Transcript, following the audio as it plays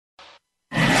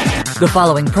The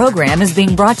following program is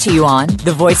being brought to you on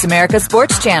the Voice America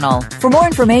Sports Channel. For more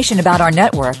information about our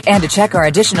network and to check our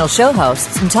additional show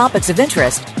hosts and topics of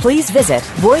interest, please visit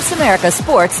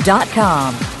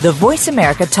voiceamericasports.com. The Voice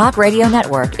America Talk Radio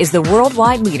Network is the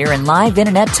worldwide leader in live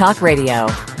Internet talk radio.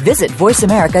 Visit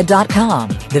voiceamerica.com.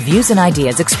 The views and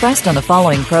ideas expressed on the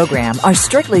following program are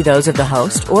strictly those of the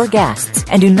host or guests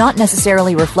and do not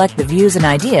necessarily reflect the views and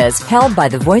ideas held by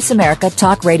the Voice America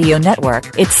Talk Radio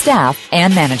Network, its staff,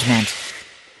 and management.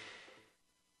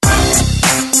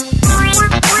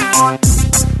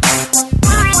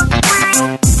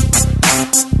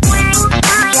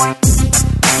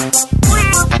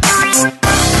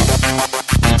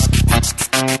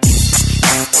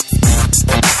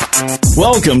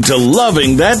 Welcome to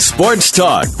Loving That Sports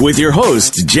Talk with your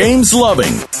host, James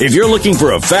Loving. If you're looking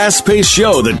for a fast-paced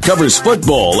show that covers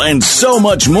football and so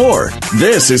much more,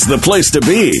 this is the place to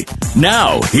be.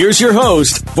 Now, here's your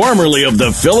host, formerly of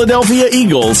the Philadelphia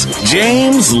Eagles,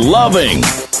 James Loving.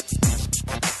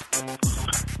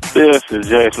 This is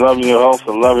James Loving, your host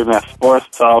of Loving That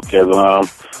Sports Talk. And like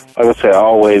I said,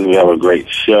 always we have a great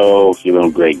show,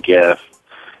 great guests.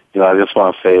 I just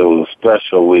want to say it was a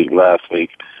special week last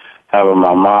week, having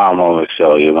my mom on the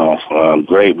show,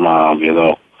 great mom,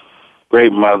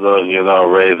 great mother,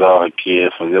 raised all her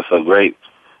kids, and just a great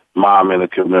mom in the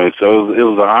community. So it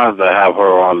was an honor to have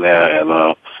her on there, and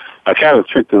I kind of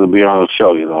tricked her to be on the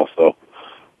show, so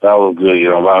that was good,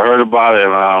 But I heard about it,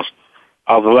 and I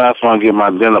was the last one to get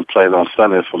my dinner plate on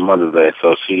Sunday for Mother's Day,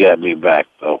 so she got me back,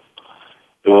 so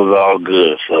it was all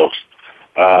good, so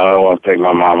I want to thank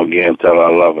my mom again, tell her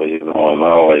I love her, and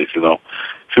always, She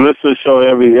listens to the show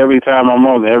every time I'm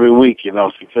on there, every week, She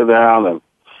sit down and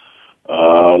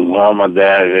my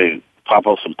dad, they pop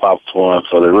up some popcorn,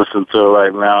 so they listen to it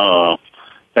right now.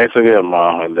 Thanks again,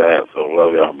 Mom and Dad, so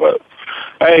love y'all. But,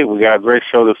 hey, we got a great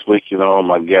show this week,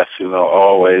 My guest,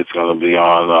 always going to be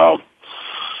on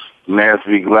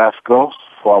Nasby Glasgow,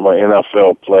 former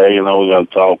NFL player. We're going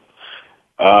to talk.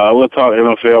 We'll talk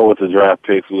NFL with the draft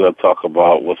picks. We're going to talk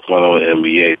about what's going on with the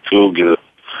NBA, too.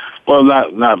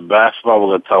 Not basketball.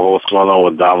 We're going to talk about what's going on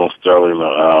with Donald Sterling,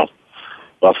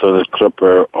 also the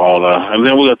Clipper owner. And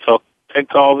then we're going to take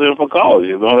calls in for calls,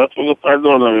 That's what we'll start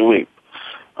doing every week.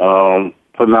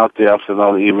 Putting out the option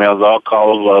on the emails. All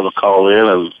callers will have to call in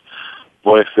and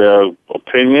voice their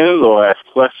opinions or ask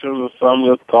questions or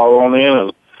something. Just call on in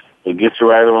and we'll get you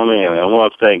right on in. And I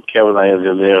want to thank Kevin, our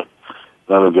engineer,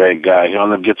 another great guy. He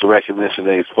only gets the recognition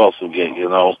that he's supposed to get,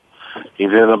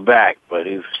 He's in the back, but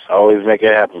he's always make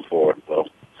it happen for us. So,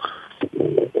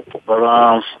 but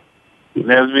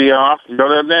Nesby, you know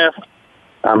that, Nes?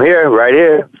 I'm here, right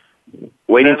here,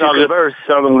 waiting to converse.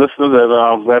 Tell the listeners that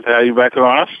I'm glad to have you back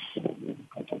on.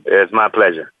 It's my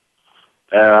pleasure.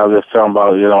 And I was just talking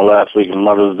about, last week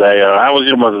Mother's Day. How was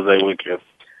your Mother's Day weekend?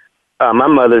 My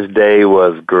Mother's Day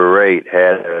was great.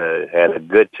 Had a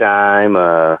good time.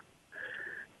 I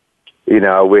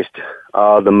wished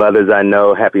all the mothers I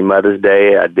know happy Mother's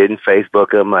Day. I didn't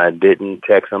Facebook them. I didn't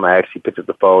text them. I actually picked up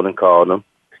the phone and called them,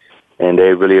 and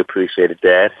they really appreciated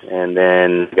that. And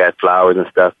then got flowers and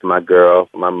stuff to my girl,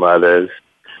 my mothers.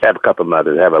 I have a couple of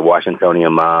mothers. I have a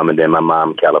Washingtonian mom and then my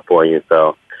mom in California.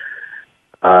 So,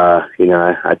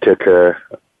 I took her,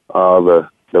 all the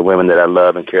women that I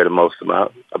love and care the most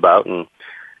about, and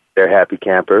they're happy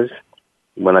campers.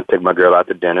 When I took my girl out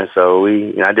to dinner, so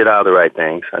I did all the right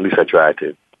things. At least I tried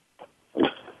to.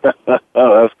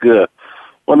 Oh, that's good.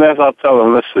 Well, I'll tell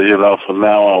them, listen, from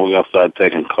now on, we're going to start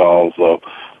taking calls. So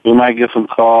we might get some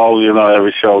calls,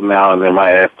 every show now, and they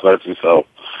might ask questions. So,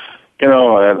 and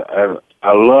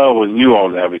I love when you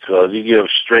on there because you give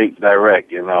straight,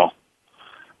 direct, and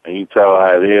you tell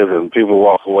how it is, and people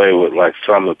walk away with,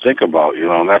 something to think about,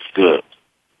 and that's good.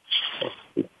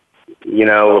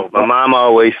 My mom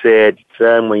always said,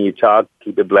 son, when you talk,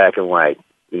 keep it black and white.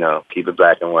 Keep it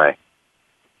black and white.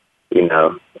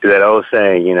 That old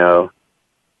saying, mean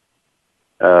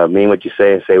what you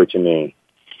say and say what you mean.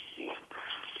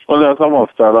 Well, I'm going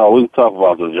to start off. We can talk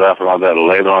about the draft and all that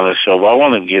later on in the show, but I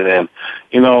want to get in,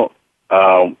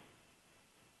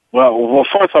 well,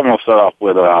 first I'm going to start off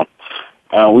with,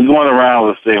 we're going around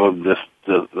this thing with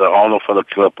the owner for the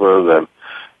Clippers, and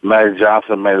Magic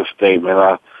Johnson made a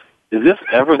statement. Is this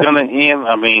ever going to end?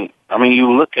 I mean,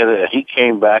 you look at it. He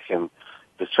came back and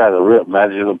just tried to rip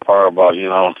Magic apart about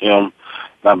him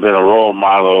not being a role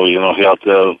model. He out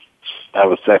there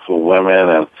having sex with women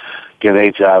and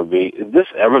getting HIV. Is this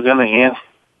ever going to end?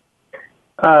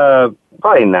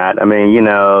 Probably not. I mean,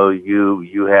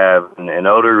 you have an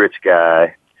older rich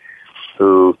guy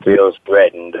who feels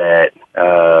threatened that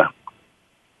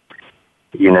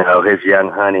his young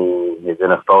honey is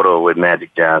in a photo with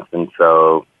Magic Johnson.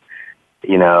 So,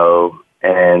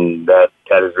 and that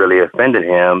has really offended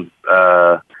him.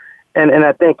 And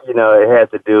I think, it has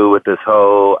to do with this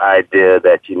whole idea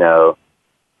that,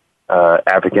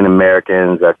 African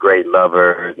Americans are great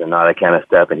lovers and all that kind of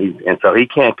stuff. And so he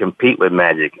can't compete with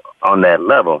Magic on that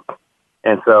level.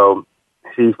 And so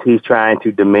he's trying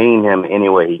to demean him any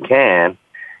way he can.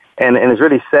 And it's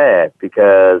really sad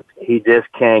because he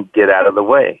just can't get out of the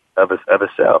way of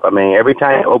himself. I mean, every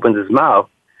time he opens his mouth,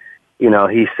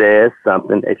 he says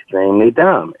something extremely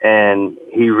dumb. And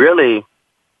he really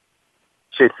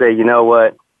should say, you know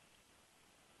what?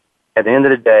 At the end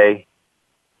of the day,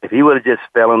 if he would have just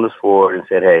fell on the sword and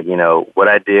said, hey, what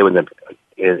I did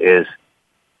is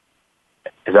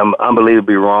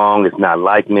unbelievably wrong. It's not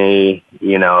like me.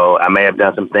 I may have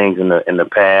done some things in the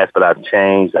past, but I've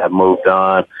changed. I've moved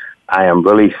on. I am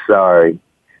really sorry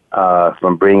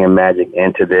from bringing Magic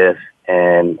into this,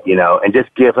 and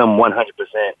just give him 100%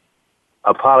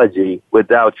 apology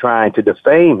without trying to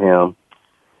defame him.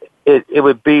 It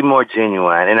would be more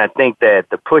genuine, and I think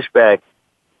that the pushback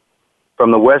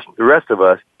from the rest of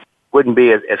us wouldn't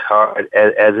be as hard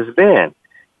as it's been,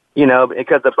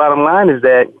 because the bottom line is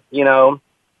that,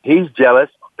 he's jealous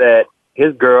that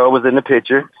his girl was in the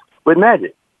picture with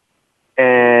Magic.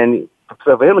 And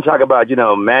so for him to talk about,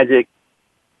 Magic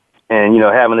and,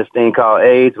 having this thing called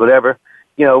AIDS, whatever,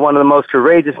 one of the most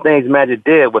courageous things Magic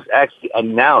did was actually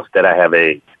announce that I have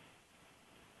AIDS,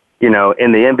 in the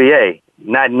NBA,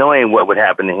 not knowing what would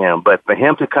happen to him. But for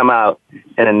him to come out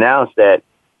and announce that,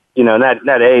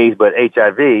 not AIDS, but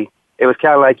HIV, it was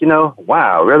kind of like,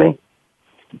 wow, really?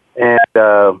 And,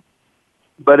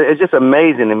 but it's just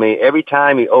amazing to me. Every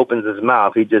time he opens his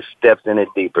mouth, he just steps in it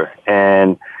deeper.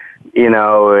 And,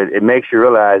 it makes you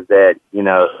realize that, you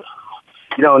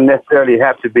don't necessarily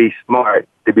have to be smart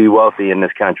to be wealthy in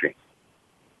this country.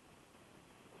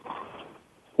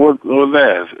 Well,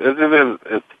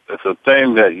 it's a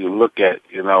thing that you look at,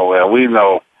 and we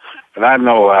know, and I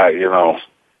know how,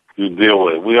 you deal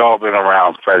with it. We all been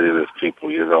around prejudiced people,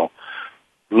 As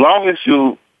long as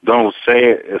you don't say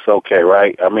it, it's okay,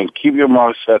 right? I mean, keep your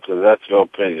mouth shut because that's your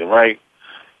opinion, right?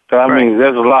 Because, I mean,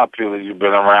 there's a lot of people that you've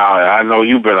been around, and I know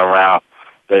you've been around.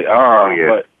 They are,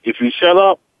 but if you shut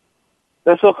up,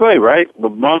 that's okay, right?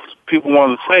 But most people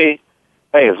want to say,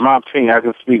 hey, it's my opinion. I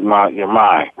can speak your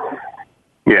mind.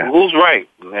 Yeah. Who's right?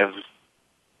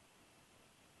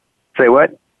 Say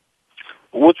what?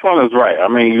 Which one is right? I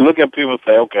mean, you look at people and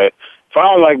say, okay, if I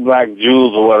don't like black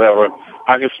Jews or whatever,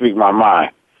 I can speak my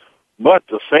mind. But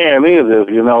the saying is,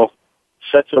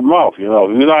 shut your mouth. You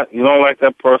don't like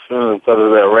that person because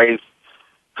of their race,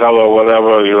 color,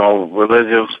 whatever,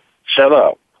 religions, shut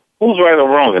up. Who's right or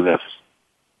wrong in this?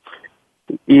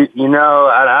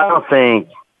 I don't think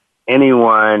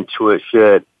anyone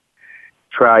should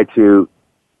try to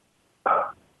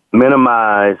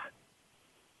minimize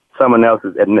someone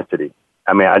else's ethnicity.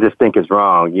 I mean, I just think it's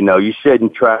wrong. You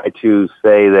shouldn't try to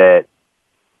say that,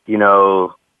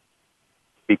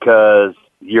 because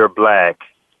you're black,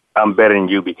 I'm better than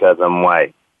you because I'm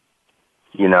white.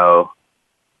 And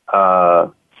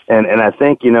I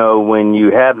think, when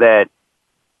you have that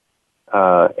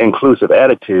inclusive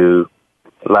attitude,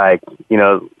 like,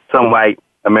 some white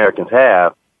Americans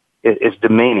have, it's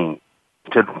demeaning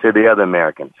to the other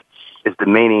Americans. It's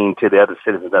demeaning to the other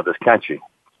citizens of this country.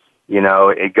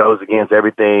 It goes against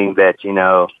everything that,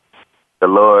 the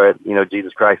Lord,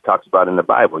 Jesus Christ talks about in the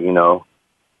Bible.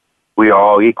 We are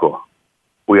all equal.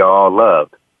 We are all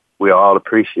loved. We are all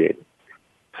appreciated.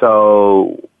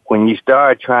 So when you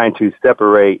start trying to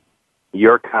separate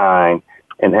your kind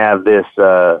and have this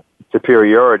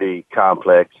superiority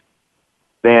complex,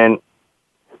 then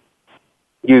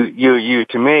you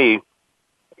to me,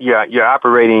 you're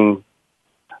operating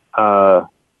the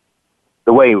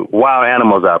way wild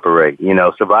animals operate,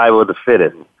 survival of the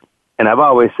fittest. And I've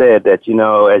always said that,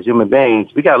 as human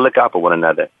beings, we got to look out for one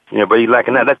another. But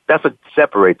that's what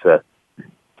separates us,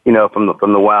 from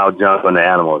the wild junk and the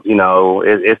animals.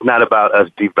 It's not about us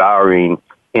devouring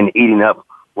and eating up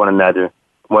one another,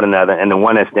 and the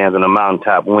one that stands on the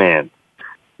mountaintop wins.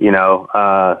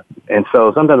 And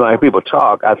so sometimes when people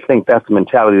talk, I think that's the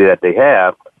mentality that they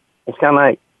have. It's kind of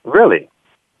like, really?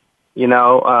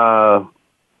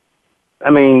 I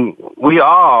mean, we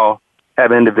all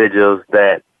have individuals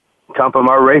that come from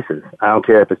our races. I don't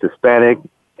care if it's Hispanic,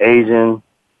 Asian,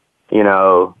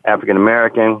 African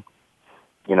American,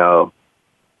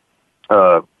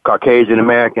 Caucasian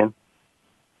American.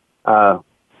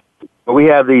 We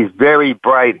have these very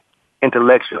bright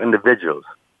intellectual individuals.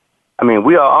 I mean,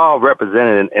 we are all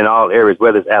represented in all areas,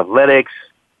 whether it's athletics,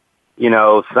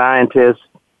 scientists,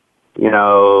 we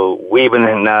even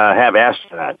have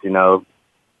astronauts,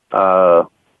 but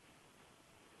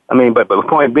the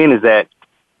point being is that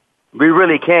we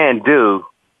really can do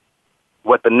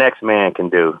what the next man can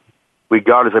do,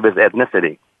 regardless of his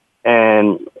ethnicity.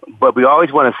 But we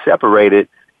always want to separate it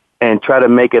and try to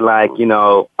make it like,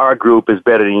 our group is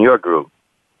better than your group.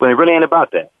 But it really ain't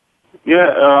about that.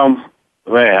 Yeah,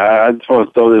 man, I just want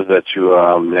to throw this at you,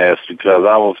 Ness, because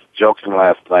I was joking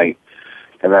last night,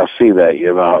 and I see that,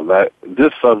 that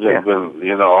this subject been,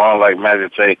 on like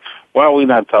Magic say, why are we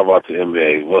not talking about the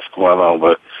NBA? What's going on?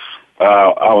 But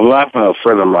I was laughing at a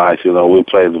friend of mine, we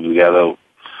played together,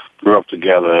 grew up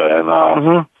together,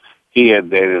 and he had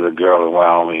dated a girl in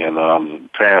Wyoming,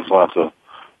 and parents wanted to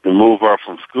remove her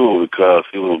from school because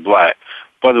he was black.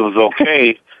 But it was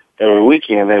okay. Every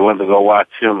weekend they went to go watch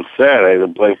him Saturday to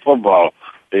play football.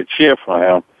 They cheered for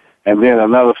him. And then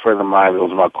another friend of mine that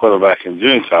was my quarterback in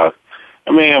junior college,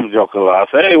 him joking a lot.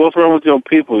 I said, hey, what's wrong with your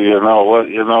people, And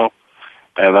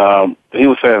he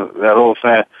was saying, that old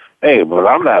saying, hey, but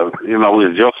I'm not, we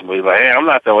was joking, but he's like, hey, I'm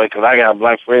not that way because I got a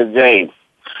black friend, James.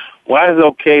 Why is it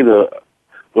okay to,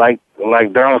 like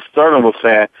Donald Sterling was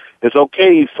saying, it's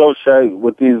okay you associate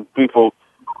with these people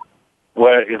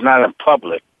where it's not in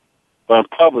public, but in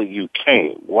public you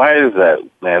can't. Why is that,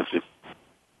 Nancy?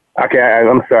 Okay,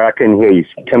 I'm sorry, I couldn't hear you.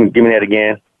 Give me that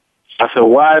again. I said,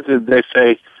 why did they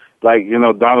say,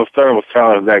 Donald Sterling was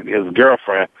telling that his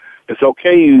girlfriend, it's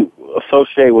okay you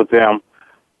associate with them,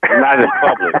 not in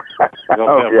public. In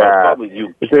public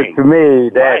you can't. To me,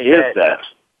 why is that?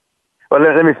 Well,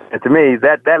 let me. To me,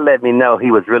 that let me know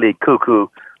he was really cuckoo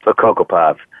for Cocoa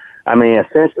Pops.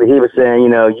 Essentially, he was saying,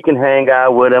 you can hang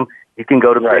out with him, you can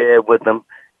go to bed with him,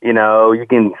 you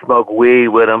can smoke weed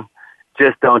with him,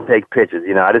 just don't take pictures.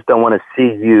 I just don't want to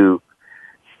see you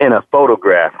in a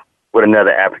photograph with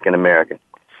another African American,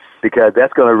 because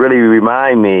that's going to really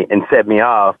remind me and set me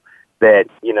off that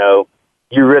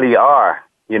you really are,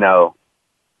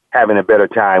 having a better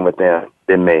time with them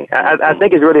than me. I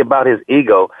think it's really about his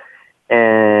ego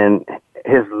and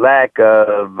his lack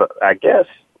of, I guess,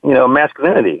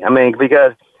 masculinity.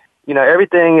 Because,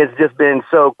 everything has just been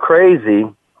so crazy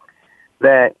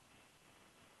that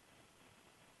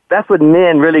that's what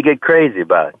men really get crazy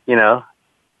about, Even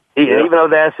though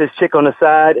that's his chick on the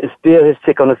side, it's still his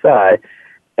chick on the side.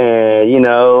 And,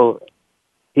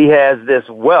 he has this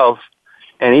wealth,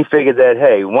 and he figured that,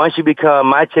 hey, once you become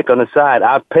my chick on the side,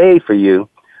 I've paid for you,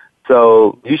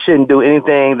 so you shouldn't do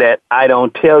anything that I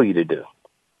don't tell you to do.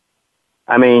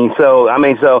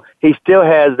 So he still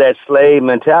has that slave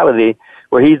mentality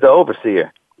where he's the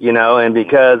overseer, and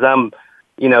because I'm,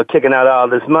 kicking out all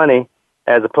this money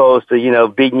as opposed to,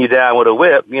 beating you down with a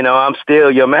whip, I'm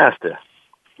still your master.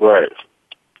 Right.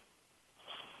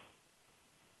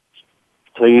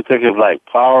 So you think it's like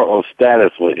power or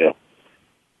status with him?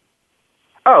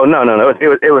 Oh, no.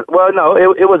 It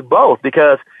was both,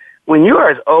 because when you're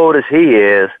as old as he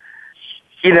is,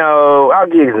 I'll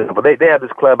give you an example. They have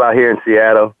this club out here in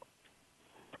Seattle,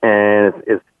 and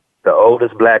it's the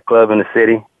oldest black club in the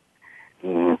city.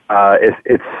 Mm-hmm.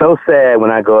 It's so sad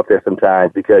when I go up there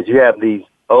sometimes, because you have these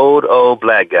old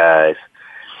black guys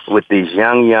with these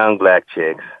young black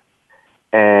chicks,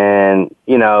 and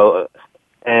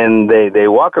and they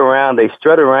walk around, they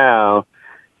strut around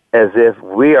as if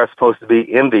we are supposed to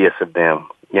be envious of them,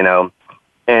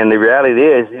 And the reality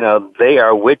is, they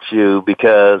are with you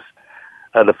because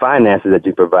of the finances that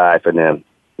you provide for them.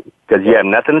 Because you have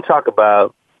nothing to talk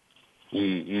about.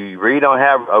 You really don't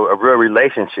have a real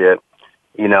relationship.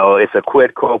 It's a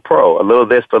quid pro quo, a little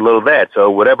this for a little that. So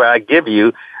whatever I give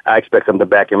you, I expect something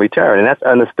back in return. And that's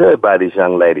understood by these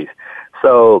young ladies.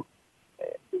 So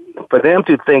for them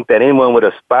to think that anyone would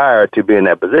aspire to be in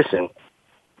that position,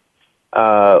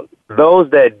 those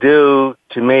that do,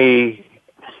 to me,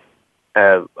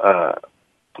 that's not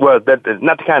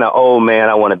the kind of old man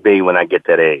I want to be when I get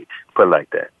that age, put it like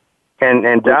that.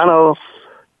 And Donald,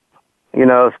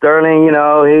 Sterling,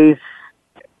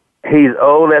 he's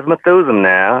old as Methuselah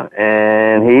now,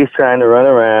 and he's trying to run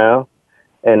around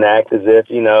and act as if,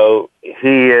 he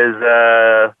is,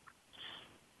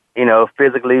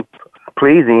 physically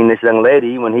pleasing this young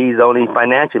lady when he's only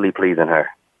financially pleasing her.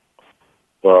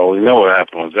 Well, we know what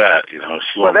happened with that. She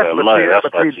wanted that money.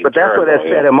 But that's what that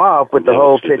set him off with the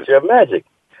whole picture of Magic.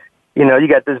 You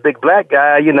got this big black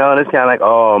guy, and it's kind of like,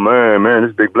 oh, man,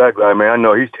 this big black guy, man, I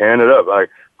know he's tearing it up. Like,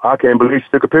 I can't believe she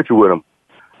took a picture with him.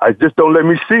 I just don't let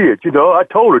me see it, I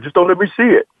told her, just don't let me see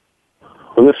it.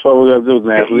 Well, this is what we're going to do,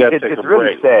 man. We got to take a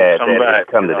break. It's really sad.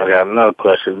 Come back. I got another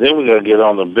question. Then we're going to get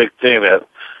on the big thing that,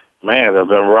 man, that's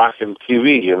been rocking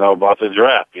TV, about the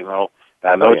draft,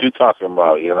 I know what you're talking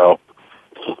about,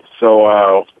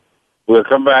 So we'll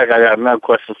come back. I got another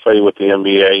question for you with the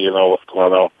NBA, what's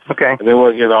going on. Okay. And then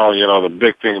we'll get on, the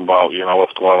big thing about,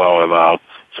 what's going on in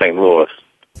St. Louis.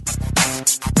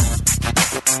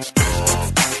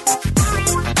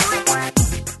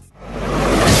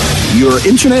 Your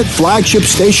internet flagship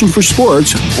station for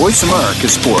sports, Voice America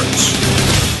Sports.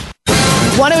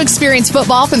 Want to experience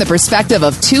football from the perspective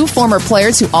of two former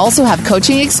players who also have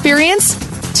coaching experience?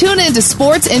 Tune in to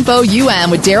Sports Info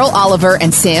UM with Daryl Oliver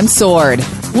and Sam Sword.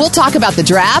 We'll talk about the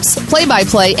drafts,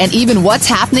 play-by-play, and even what's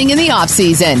happening in the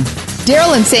offseason.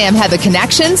 Daryl and Sam have the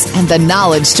connections and the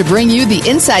knowledge to bring you the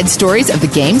inside stories of the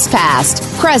game's past,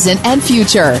 present, and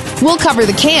future. We'll cover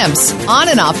the camps, on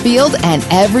and off field, and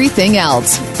everything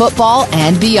else, football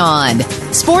and beyond.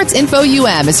 Sports Info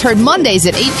UM is heard Mondays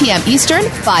at 8 p.m. Eastern,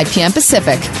 5 p.m.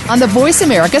 Pacific on the Voice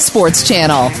America Sports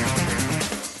Channel.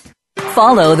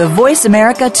 Follow the Voice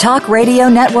America Talk Radio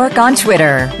Network on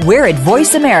Twitter. We're at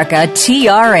Voice America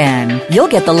TRN. You'll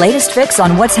get the latest fix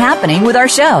on what's happening with our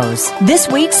shows, this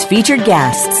week's featured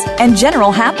guests, and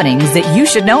general happenings that you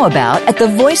should know about at the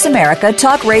Voice America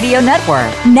Talk Radio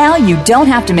Network. Now you don't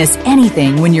have to miss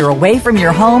anything when you're away from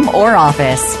your home or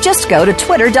office. Just go to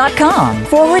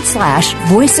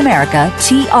twitter.com/Voice America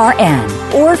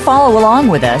TRN or follow along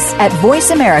with us at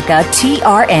Voice America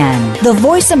TRN, the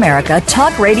Voice America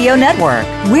Talk Radio Network.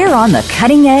 We're on the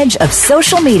cutting edge of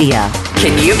social media.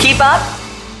 Can you keep up?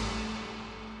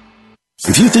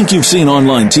 If you think you've seen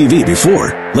online TV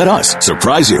before, let us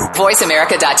surprise you.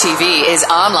 VoiceAmerica.tv is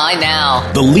online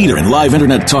now. The leader in live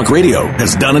internet talk radio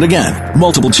has done it again.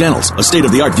 Multiple channels, a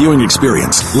state-of-the-art viewing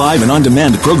experience, live and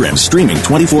on-demand programs streaming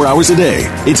 24 hours a day.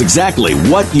 It's exactly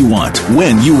what you want,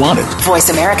 when you want it.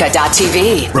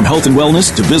 VoiceAmerica.tv. From health and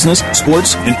wellness to business,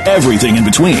 sports, and everything in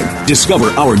between. Discover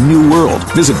our new world.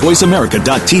 Visit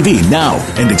VoiceAmerica.tv now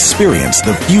and experience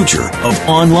the future of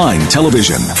online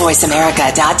television.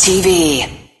 VoiceAmerica.tv.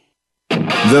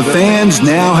 The fans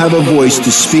now have a voice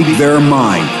to speak their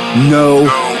mind. No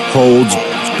holds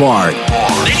barred.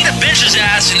 They need to bench his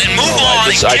ass and then move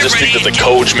on. I just think that the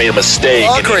coach made a mistake.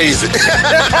 All crazy.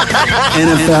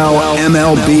 NFL,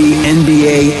 MLB,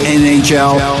 NBA,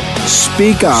 NHL.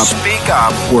 Speak up. Speak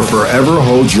up. Or forever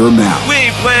hold your mouth. We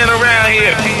ain't playing around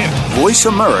here. Voice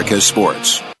America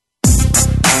Sports.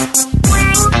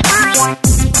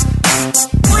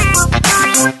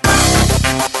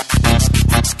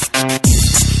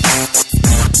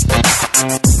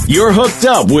 You're hooked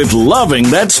up with Loving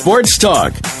That Sports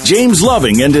Talk. James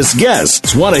Loving and his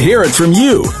guests want to hear it from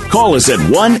you. Call us at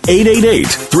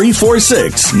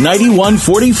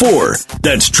 1-888-346-9144.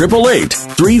 That's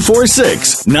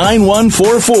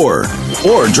 888-346-9144.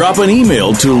 Or drop an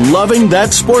email to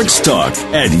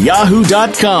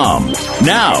lovingthatsportstalk@yahoo.com.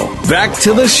 Now, back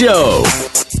to the show.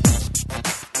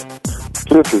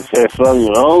 This is James Loving,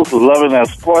 your host of Loving That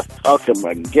Sports Talk, and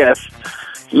my guest,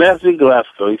 Nancy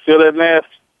Glasgow. You feel that, Nancy?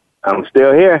 I'm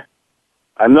still here.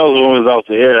 I know when we was out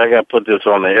the air, I got to put this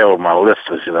on the air with my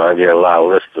listeners. I get a lot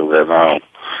of listeners, and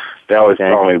they always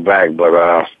call me back. But,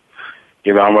 I'm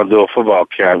going to do a football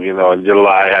camp, in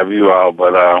July, have you out.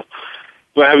 But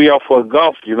we'll have you out for a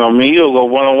golf. Me and you'll go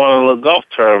one-on-one in a little golf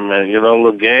tournament, a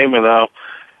little game. And I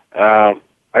got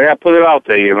to put it out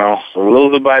there, So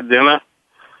lose it by dinner.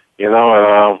 And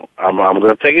I'm going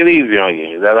to take it easy on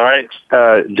you. Is that all right?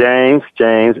 James,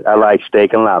 I like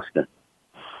steak and lobster.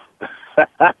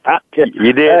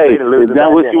 You did. Hey, is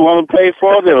that what you want to pay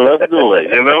for? Then let's do it,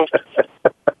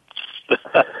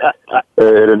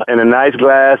 and a nice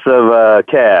glass of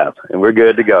cab, and we're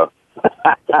good to go.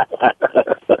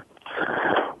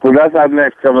 Well, that's our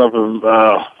next coming up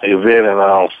event, and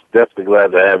I'm definitely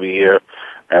glad to have you here.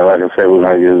 And like I said, we're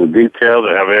going to give the details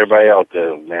and have everybody out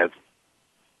there, man.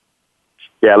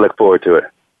 Yeah, I look forward to it.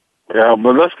 Yeah,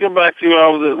 but let's get back to you. I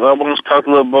want to talk a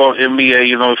little about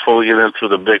NBA, before we get into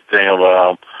the big thing of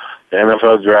the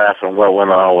NFL draft and what went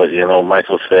on with,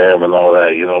 Michael Sam and all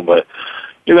that, But,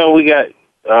 we got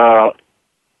the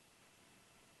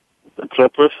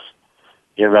Clippers.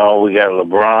 We got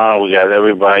LeBron. We got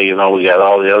everybody. We got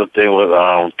all the other things with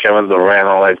Kevin Durant and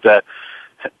all like that.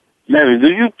 Maybe,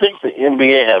 do you think the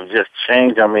NBA have just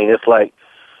changed? I mean, it's like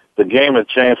the game has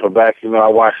changed from back. I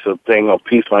watched the thing on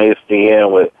Piece on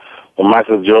ESPN with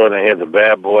Michael Jordan had the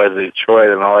Bad Boys of Detroit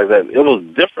and all like that. It was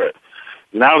different.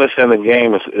 Now this in the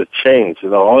game is changed.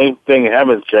 The only thing that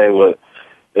haven't changed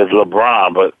is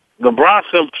LeBron. But LeBron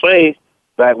still played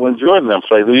back when Jordan didn't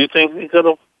play. Do you think he could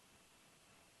have?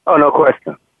 Oh, no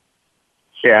question.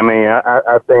 Yeah, I mean,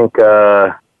 I think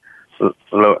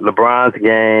LeBron's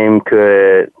game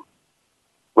could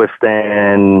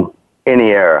withstand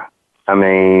any era. I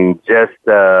mean, just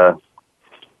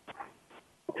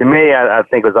to me, I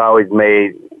think what's always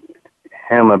made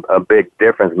him a big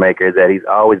difference maker is that he's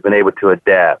always been able to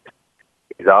adapt.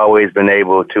 He's always been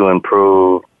able to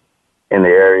improve in the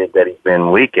areas that he's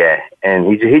been weak at. And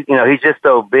he's just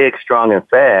so big, strong, and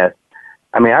fast.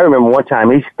 I mean, I remember one time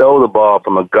he stole the ball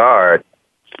from a guard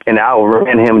and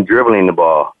outran him dribbling the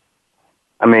ball.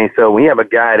 I mean, so when you have a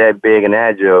guy that big and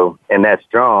agile and that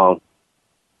strong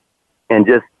and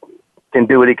just can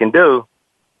do what he can do,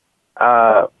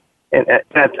 and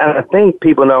I think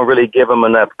people don't really give him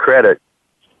enough credit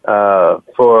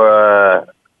for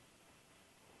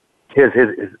his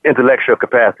intellectual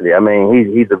capacity. I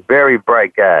mean, he's a very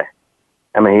bright guy.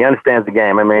 I mean, he understands the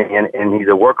game. I mean, and he's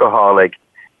a workaholic.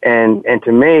 And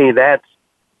to me, that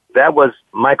was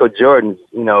Michael Jordan's,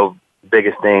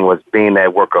 biggest thing was being that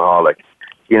workaholic,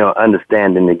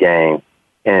 understanding the game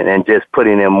and just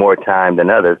putting in more time than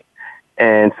others.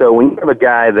 And so when you have a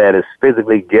guy that is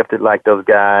physically gifted like those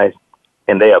guys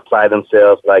and they apply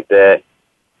themselves like that,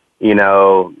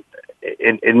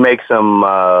 it makes them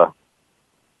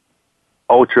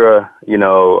ultra,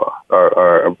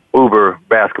 or uber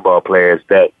basketball players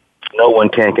that no one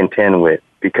can contend with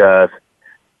because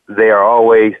they are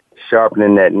always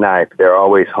sharpening that knife. They're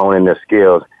always honing their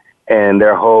skills. And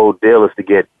their whole deal is to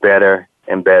get better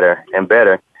and better and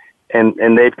better.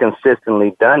 And they've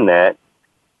consistently done that.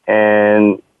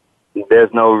 And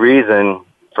there's no reason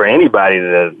for anybody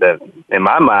that in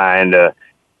my mind,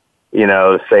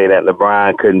 say that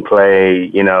LeBron couldn't play,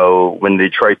 when the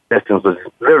Detroit Pistons was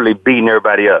literally beating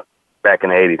everybody up back in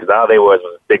the 80s. Because all they was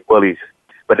big bullies,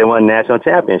 but they won a national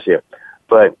championship.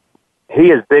 But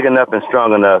he is big enough and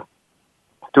strong enough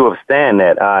to withstand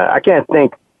that. I can't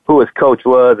think who his coach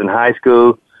was in high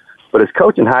school, but his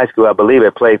coach in high school, I believe,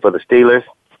 had played for the Steelers.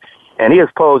 And he has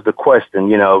posed the question,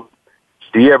 has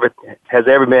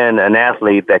there ever been an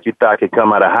athlete that you thought could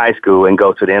come out of high school and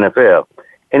go to the NFL?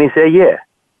 And he said, yeah,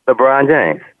 LeBron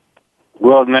James.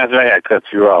 Well, Nancy, I got to cut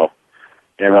you off.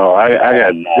 I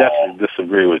got to definitely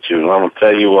disagree with you. And I'm going to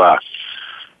tell you why.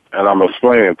 And I'm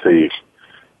explaining to you.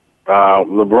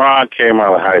 LeBron came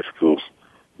out of high school.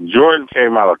 Jordan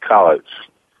came out of college.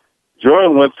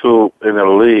 Jordan went to, in the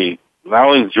league, not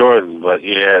only Jordan, but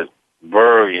he had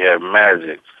Bird, he had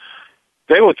Magic.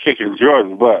 They were kicking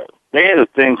Jordan butt. They had a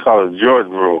thing called the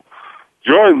Jordan rule.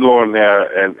 Jordan go in there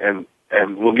and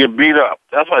will get beat up.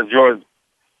 That's why Jordan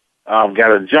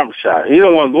got a jump shot. He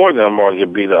didn't want to go in there anymore and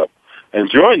get beat up. And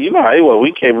Jordan, how he was.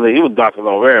 We came in there, he was dunking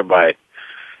over everybody.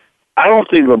 I don't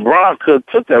think LeBron could have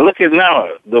took that. Look at now.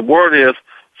 The word is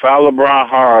foul LeBron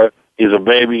hard. He's a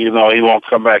baby, he won't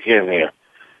come back in here.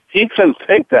 He couldn't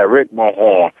take that Rick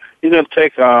Mahorn. He couldn't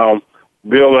take Bill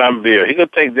Laimbeer. He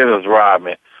could take Dennis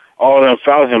Rodman. All of them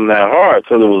fouled him that hard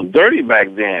because it was dirty back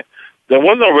then. There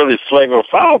wasn't no really flagrant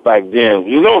foul back then.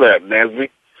 You know that, Nancy.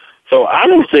 So I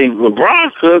don't think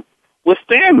LeBron could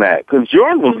withstand that because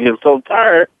Jordan was getting so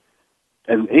tired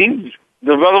and he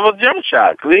developed a jump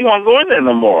shot because he won't go in there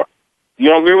no more. You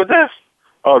don't agree with that?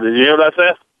 Oh, did you hear what I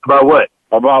said? About what?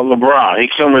 About LeBron. He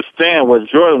couldn't withstand what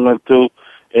Jordan went through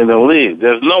in the league.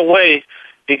 There's no way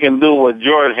he can do what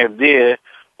Jordan had did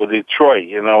with Detroit.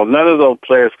 None of those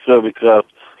players could because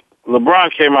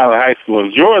LeBron came out of high school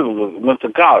and Jordan went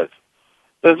to college.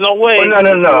 There's no way. Well,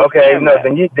 no. Okay, no.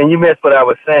 Then you missed what I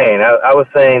was saying. I was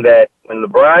saying that when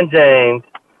LeBron James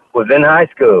was in high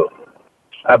school,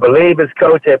 I believe his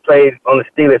coach had played on the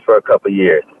Steelers for a couple of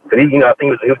years. Because I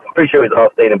think he was pretty sure he was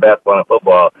All-State in basketball and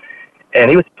football. And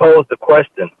he was posed the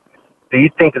question, do you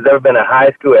think there's ever been a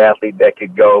high school athlete that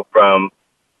could go from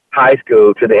high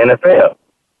school to the NFL?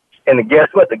 And guess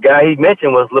what? The guy he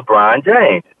mentioned was LeBron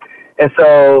James. And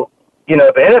so,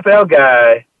 if an NFL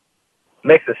guy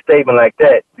makes a statement like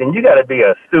that, then you got to be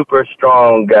a super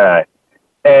strong guy.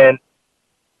 And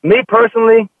me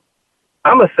personally,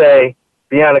 I'm going to say,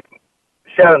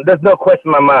 there's no question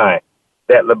in my mind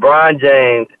that LeBron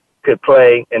James could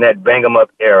play in that bang-em-up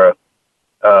era.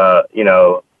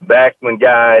 Back when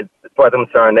guys, as far as I'm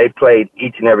concerned, they played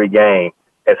each and every game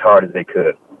as hard as they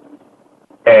could.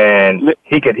 And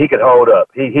he could hold up.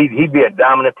 He'd be a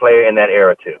dominant player in that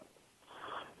era, too.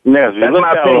 Yes, that's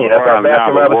my opinion. That's how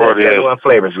basketball is. Everyone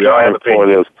flavors. We all have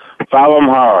opinions. Follow him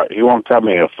hard. He won't tell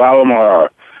me. Follow him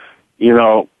hard.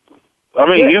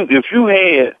 If you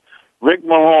had Rick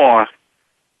Mahorn,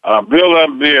 Bill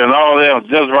Laimbeer, and all of them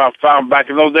just around foul back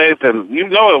in those days, and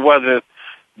it wasn't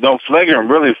no flagrant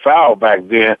really foul back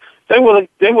then. They would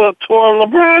have torn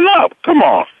LeBron up. Come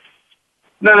on.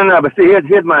 No. But see,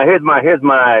 here's my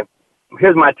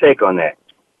take on that.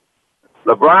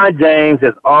 LeBron James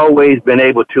has always been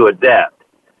able to adapt,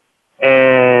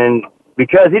 and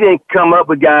because he didn't come up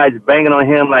with guys banging on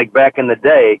him like back in the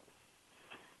day,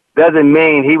 doesn't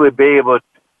mean he would be able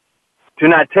to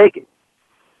not take it.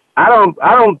 I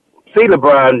don't see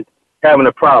LeBron having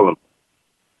a problem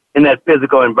in that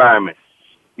physical environment,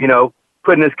 you know,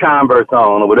 putting his Converse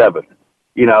on or whatever,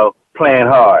 you know, playing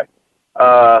hard.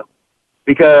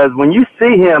 Because when you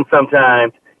see him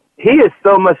sometimes, he is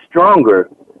so much stronger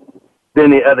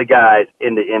than the other guys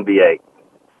in the NBA.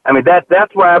 I mean,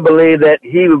 that's why I believe that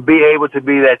he would be able to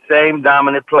be that same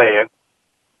dominant player,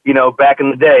 you know, back in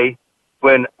the day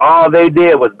when all they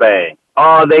did was bang.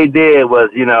 All they did was,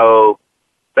 you know,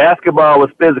 basketball was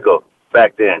physical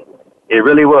back then. It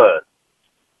really was.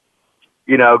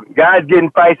 You know, guys get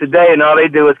in fights today and all they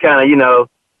do is kind of, you know,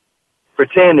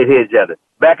 pretend to hit each other.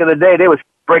 Back in the day, they was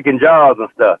breaking jaws and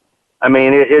stuff. I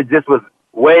mean, it just was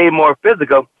way more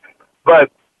physical.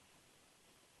 But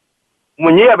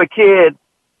when you have a kid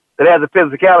that has a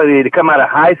physicality to come out of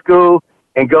high school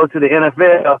and go to the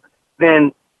NFL,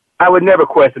 then I would never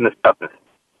question the toughness.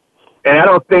 And I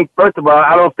don't think, first of all,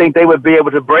 I don't think they would be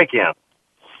able to break him.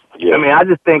 Yeah. I mean, I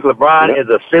just think LeBron is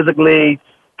a physically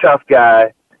tough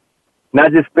guy,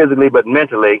 not just physically but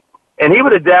mentally, and he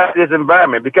would adapt to his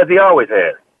environment because he always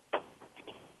has.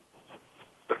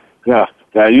 Yeah.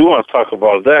 Now, you want to talk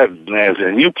about that, Nancy,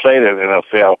 and you played in the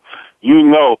NFL. You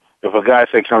know if a guy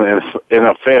say come to the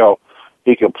NFL,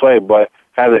 he can play, but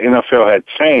how the NFL had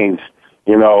changed,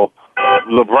 you know,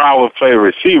 LeBron would play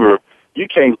receiver. You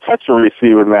can't touch a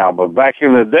receiver now, but back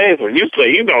in the days when you play,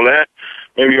 you know that,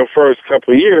 maybe your first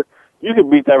couple of years, you could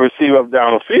beat that receiver up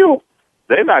down the field.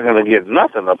 They're not going to get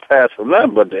nothing, a pass from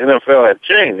them, but the NFL had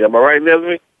changed. Am I right,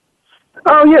 Nesby?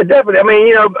 Oh, yeah, definitely. I mean,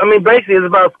 you know, basically it's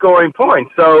about scoring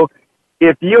points. So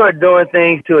if you are doing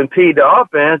things to impede the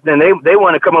offense, then they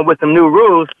want to come up with some new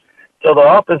rules so the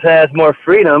offense has more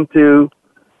freedom to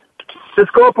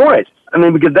score points. I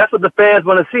mean, because that's what the fans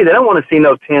want to see. They don't want to see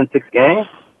no 10-6 games.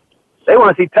 They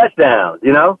want to see touchdowns,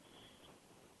 you know?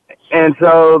 And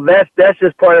so that's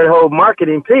just part of the whole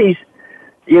marketing piece.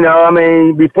 You know, I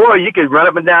mean, before you could run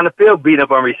up and down the field, beat up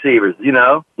on receivers, you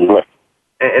know? Right.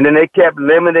 And then they kept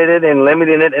limiting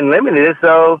it.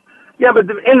 So, yeah, but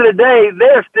at the end of the day,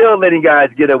 they're still letting guys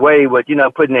get away with, you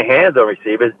know, putting their hands on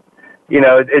receivers. You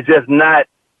know, it's just not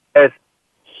as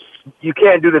 – you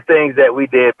can't do the things that we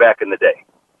did back in the day.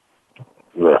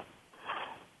 Yeah.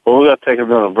 Well, we're going to take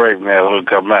another break, man. When we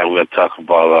come back, we're going to talk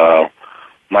about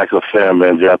Michael Sam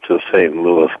being drafted to the St.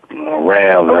 Louis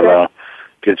Rams. Okay. And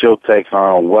get your take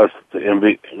on what the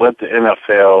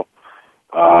NFL,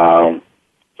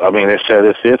 I mean, they said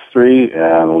it's history,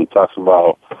 and we talked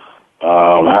about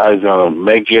how he's going to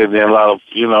make it. And a lot of,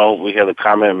 you know, we had a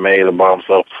comment made about him.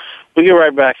 So we'll get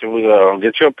right back and we'll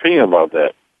get your opinion about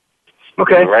that.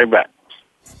 Okay. We'll right back.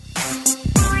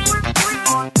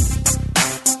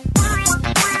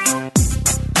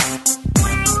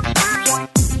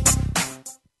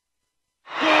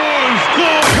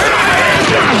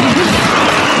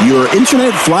 Your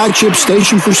internet flagship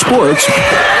station for sports.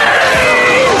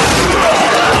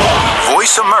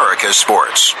 Voice America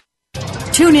Sports.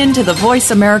 Tune in to the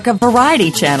Voice America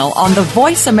Variety channel on the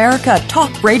Voice America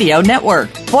Talk Radio Network.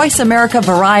 Voice America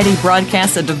Variety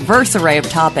broadcasts a diverse array of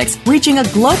topics, reaching a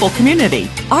global community.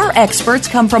 Our experts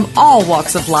come from all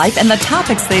walks of life, and the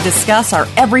topics they discuss are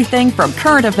everything from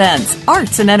current events,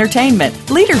 arts and entertainment,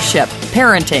 leadership,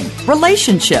 parenting,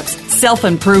 relationships,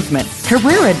 self-improvement,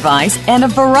 career advice, and a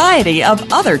variety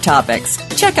of other topics.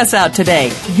 Check us out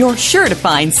today. You're sure to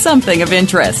find something of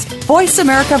interest. Voice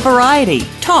America Variety.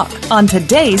 Talk on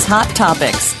today's hot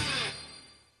topics.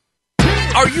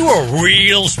 Are you a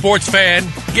real sports fan?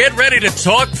 Get ready to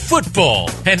talk football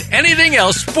and anything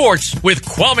else sports with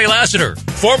Kwame Lassiter,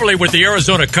 formerly with the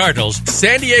Arizona Cardinals,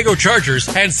 San Diego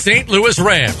Chargers, and St. Louis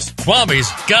Rams.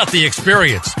 Kwame's got the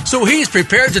experience, so he's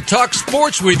prepared to talk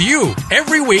sports with you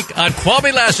every week on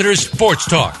Kwame Lassiter's Sports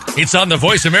Talk. It's on the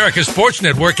Voice America Sports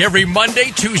Network every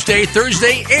Monday, Tuesday,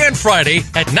 Thursday, and Friday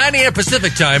at 9 a.m.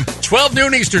 Pacific Time, 12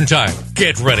 noon Eastern Time.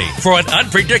 Get ready for an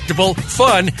unpredictable,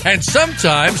 fun, and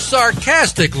sometimes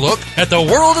sarcastic look at the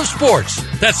world of sports.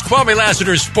 That's Kwame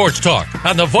Lassiter's Sports Talk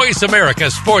on the Voice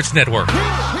America Sports Network.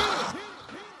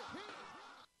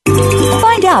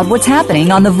 Find out what's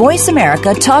happening on the Voice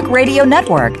America Talk Radio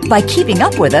Network by keeping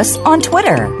up with us on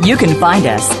Twitter. You can find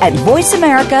us at Voice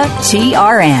America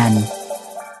TRN.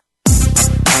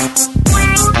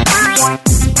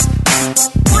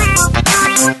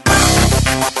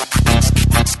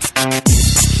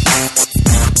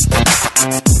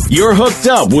 You're hooked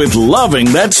up with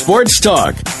Loving That Sports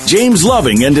Talk. James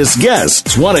Loving and his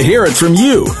guests want to hear it from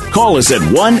you. Call us at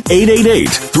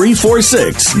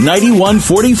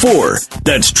 1-888-346-9144.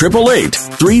 That's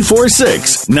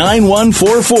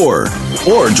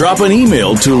 888-346-9144. Or drop an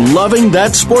email to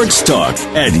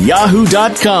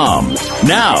lovingthatsportstalk@yahoo.com.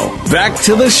 Now, back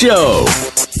to the show.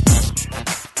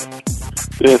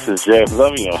 This is James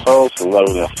Loving, your host of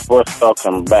Loving That Sports Talk,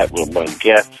 coming back with my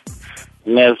guest,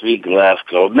 Nesby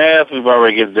Glasgow. Nes, we've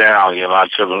already get down, I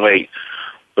shouldn't wait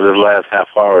for this last half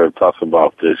hour to talk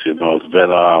about this, It's been,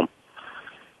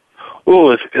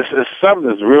 it's something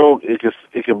that's real. It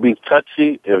can be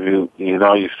touchy if you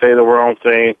say the wrong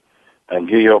thing and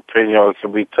give your opinion, or it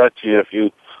can be touchy if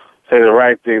you say the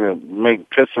right thing and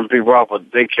piss some people off, but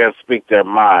they can't speak their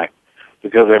mind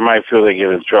because they might feel they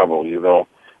get in trouble,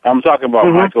 I'm talking about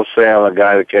Michael Sam, a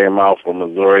guy that came out from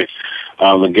Missouri,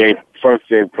 the first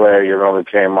gay player, that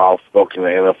came out, spoke in the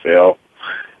NFL.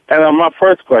 And my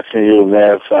first question to you,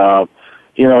 Nes,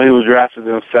 he was drafted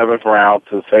in the 7th round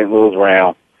to the St. Louis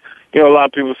Rams. A lot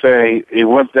of people say he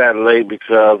went that late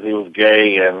because he was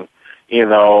gay and, they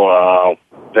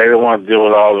didn't want to deal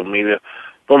with all the media.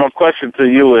 But my question to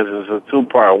you is a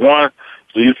two-part. One,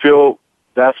 do you feel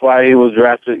that's why he was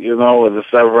drafted, in the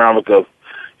 7th round because,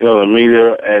 the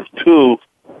media? And two,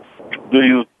 do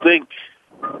you think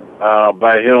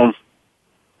by him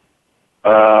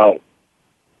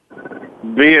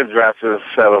being drafted in the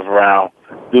 7th round,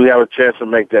 do he have a chance to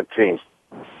make that team?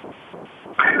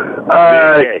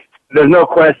 There's no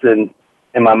question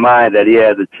in my mind that he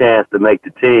has a chance to make the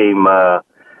team.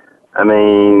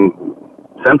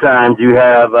 Sometimes you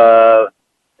have,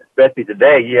 especially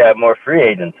today, you have more free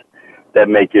agents that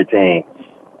make your team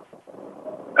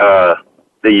than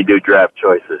you do draft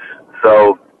choices.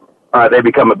 So they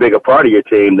become a bigger part of your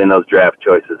team than those draft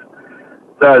choices.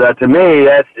 So to me,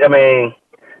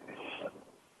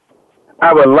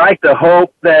 I would like to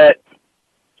hope that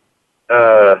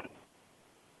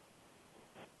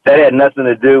that had nothing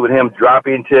to do with him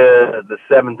dropping to the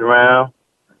 7th round.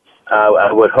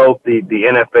 I would hope the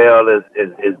NFL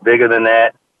is bigger than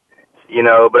that,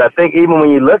 But I think even when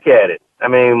you look at it,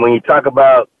 when you talk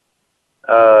about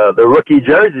the rookie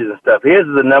jerseys and stuff, his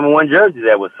is the number 1 jersey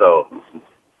that was sold.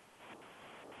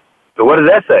 So what does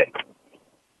that say?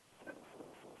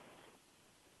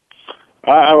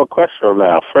 I have a question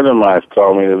now. A friend of mine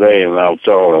called me today, and I'm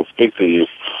told I'll speak to you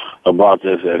about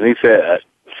this. And he said,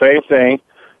 same thing,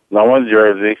 no one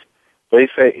jersey. But he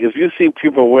said, if you see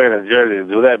people wearing a jersey,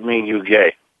 do that mean you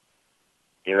gay?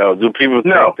 Do people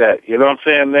think that? You know what I'm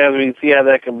saying, Naz? You see how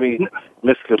that can be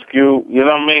misconstrued? You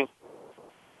know what I mean?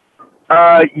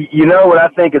 What I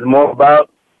think is more about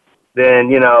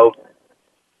than,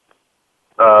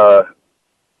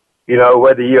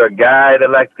 whether you're a guy that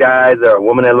likes guys or a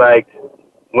woman that likes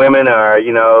women or,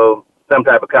 some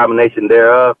type of combination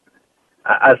thereof.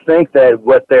 I think that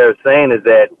what they're saying is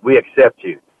that we accept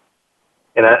you.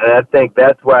 And I think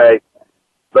that's why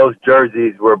those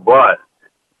jerseys were bought.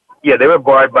 Yeah, they were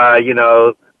bought by,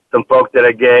 some folks that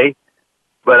are gay,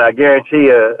 but I guarantee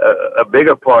a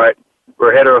bigger part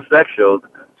were heterosexuals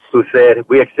who said,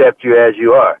 we accept you as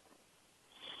you are.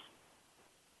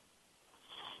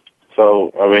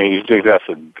 So, you think that's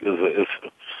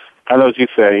I know what you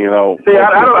say, See,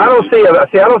 I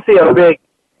don't see a big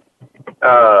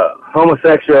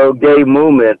homosexual gay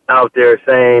movement out there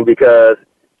saying because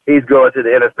he's going to the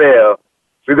NFL,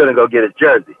 we're going to go get his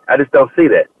jersey. I just don't see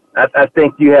that. I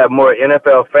think you have more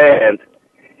NFL fans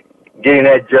getting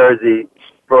that jersey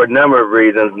for a number of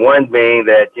reasons. One being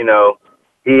that,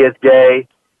 he is gay.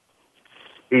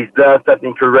 He's done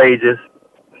something courageous.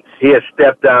 He has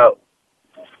stepped out,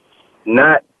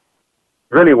 not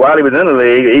really while he was in the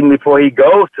league, even before he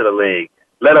goes to the league,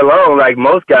 let alone like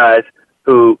most guys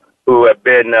who have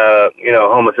been,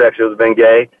 homosexuals, been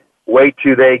gay, wait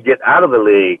till they get out of the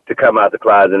league to come out the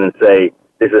closet and say,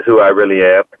 this is who I really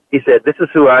am. He said, this is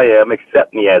who I am,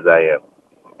 accept me as I am.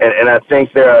 And I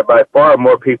think there are by far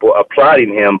more people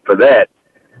applauding him for that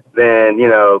than,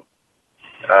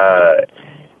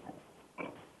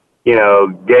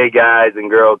 gay guys and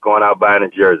girls going out buying a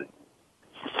jersey.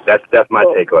 That's my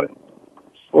take on it.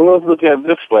 Well, let's look at it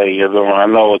this way. I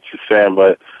know what you're saying,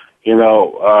 but, he went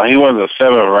in the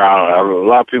 7th round. A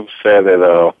lot of people say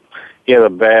that he had a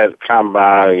bad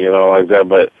combine, like that.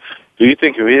 But do you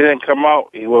think if he didn't come out,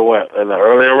 he would have went in the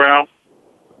earlier round?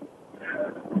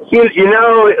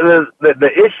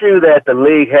 The issue that the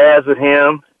league has with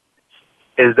him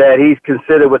is that he's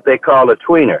considered what they call a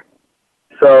tweener.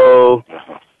 So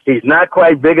he's not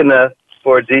quite big enough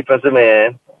for a defensive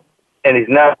end, and he's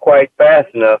not quite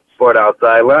fast enough for an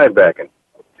outside linebacker.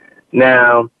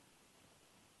 Now,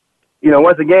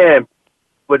 once again,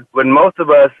 what most of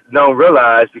us don't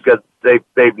realize, because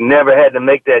they've never had to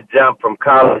make that jump from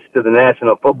college to the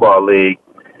National Football League,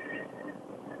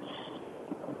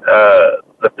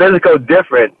 the physical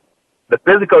difference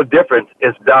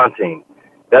is daunting.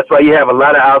 That's why you have a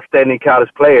lot of outstanding college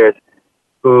players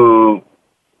who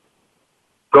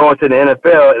go into the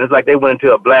NFL, and it's like they went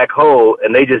into a black hole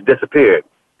and they just disappeared.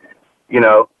 And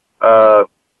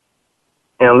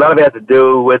a lot of it has to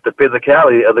do with the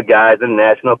physicality of the guys in the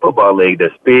National Football League,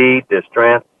 their speed, their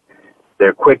strength,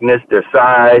 their quickness, their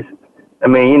size. I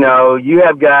mean, you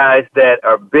have guys that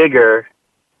are bigger,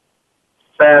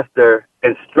 faster,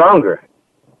 and stronger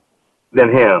than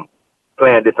him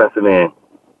playing defensive end.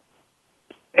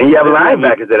 And you have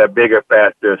linebackers that are bigger,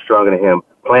 faster, and stronger than him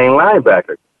playing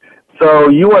linebacker. So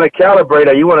you want to calibrate,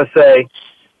 or you want to say,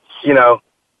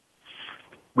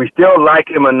 we still like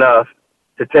him enough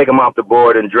to take him off the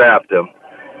board and draft him.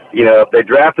 If they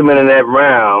draft him in that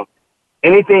round,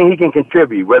 anything he can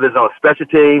contribute, whether it's on special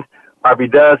teams or if he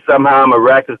does somehow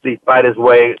miraculously fight his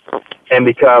way and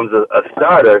becomes a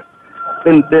starter,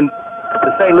 then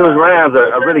the St. Louis Rams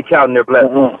are really counting their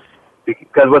blessings. Mm-hmm.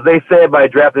 Because what they said by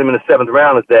drafting him in the 7th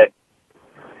round is that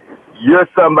you're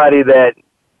somebody that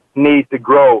needs to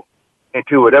grow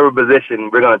into whatever position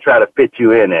we're going to try to fit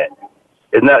you in at.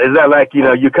 It's not like,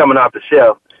 you coming off the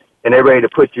shelf and they're ready to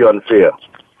put you on the field.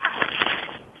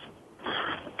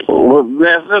 Well,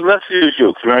 let's use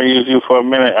you. Can I use you for a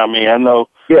minute? I mean, I know.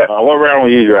 Yeah. What round were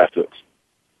you drafted?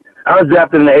 I was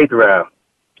drafted in the 8th round.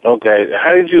 Okay.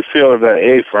 How did you feel in the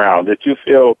 8th round? Did you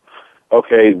feel,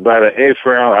 okay, by the 8th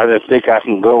round, I just think I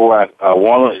can go like I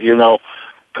want to,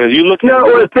 because you look at... No,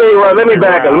 well, tell you what, let me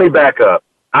back up.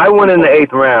 I went in the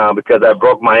 8th round because I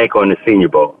broke my ankle in the Senior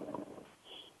Bowl.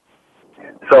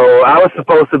 So I was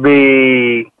supposed to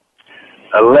be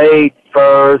a late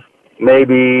first,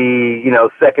 maybe,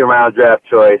 2nd round draft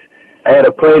choice. I had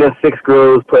a plate and 6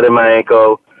 screws put in my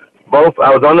ankle. I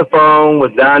was on the phone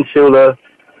with Don Shula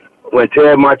when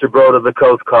Ted Marchibroda, the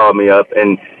coach, called me up,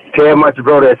 and Ted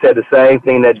Marchibroda had said the same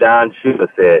thing that Don Shula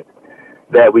said,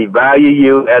 that we value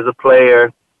you as a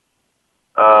player.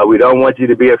 We don't want you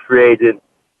to be a free agent.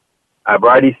 I've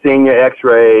already seen your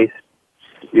x-rays.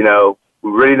 We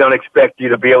really don't expect you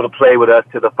to be able to play with us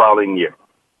till the following year.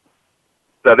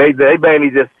 So they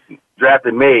basically just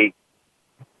drafted me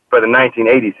for the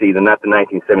 1980 season, not the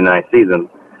 1979 season.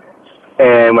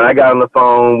 And when I got on the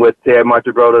phone with Ted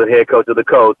Marchibroda, the head coach of the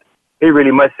Colts, he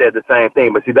really much said the same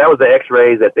thing. But see, that was the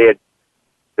x-rays that the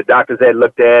doctors had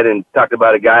looked at and talked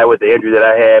about a guy with the injury that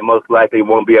I had most likely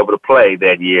won't be able to play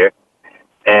that year.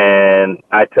 And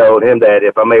I told him that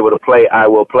if I'm able to play, I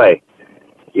will play,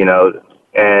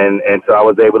 and so I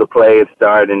was able to play and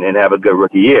start and have a good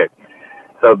rookie year.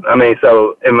 So,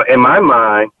 in my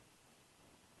mind,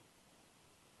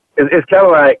 it's kind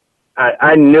of like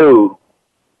I knew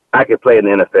I could play in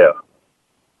the NFL.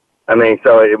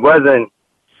 So it wasn't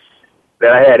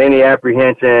that I had any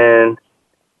apprehension.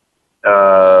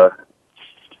 I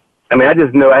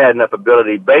just knew I had enough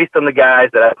ability based on the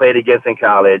guys that I played against in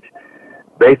college,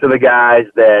 based on the guys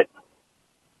that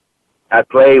I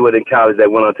played with in college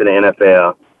that went on to the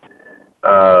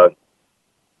NFL.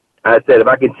 I said, if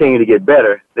I continue to get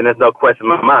better, then there's no question in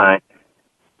my mind.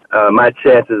 My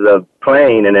chances of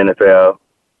playing in the NFL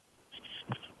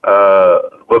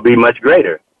will be much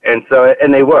greater. And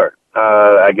they were.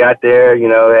 I got there,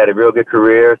 had a real good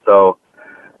career, so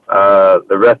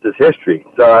the rest is history.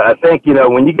 So I think,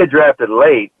 when you get drafted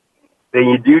late, then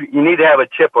you need to have a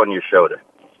chip on your shoulder.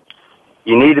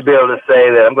 You need to be able to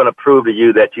say that I'm going to prove to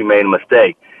you that you made a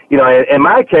mistake. In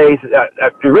my case,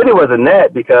 it really wasn't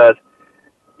that because,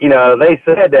 they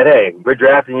said that, hey, we're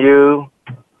drafting you.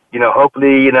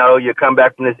 Hopefully, you'll come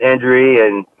back from this injury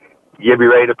and you'll be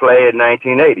ready to play in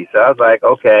 1980. So I was like,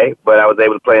 okay, but I was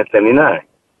able to play in 79.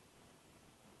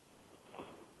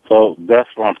 So that's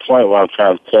my point, what I'm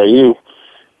trying to tell you.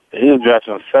 He was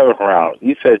drafted in the 7th round.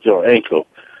 You said your ankle.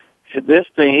 This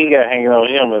thing he got hanging on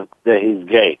him is that he's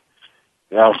gay.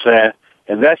 You know what I'm saying?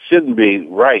 And that shouldn't be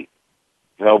right.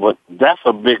 But that's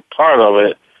a big part of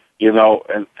it,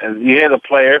 and you had a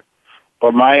player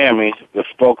from Miami that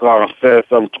spoke on and said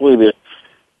something, tweeted.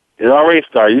 It already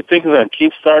started. You think he's going to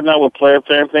keep starting out with players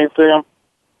saying things to him?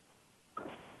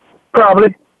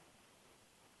 Probably.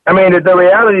 The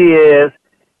reality is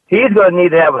he's going to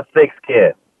need to have a thick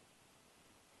skin.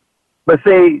 But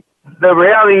see, the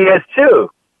reality is, too,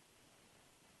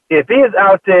 if he is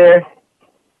out there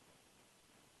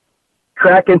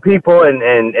cracking people and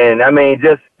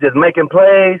just making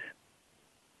plays,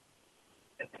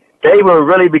 they will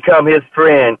really become his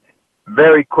friend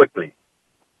very quickly.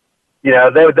 You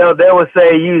know, they will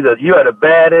say you are the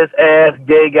baddest ass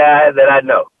gay guy that I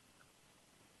know.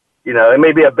 You know, it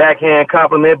may be a backhand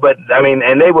compliment, but I mean,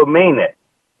 and they will mean that.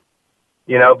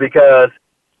 You know, because,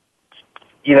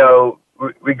 you know,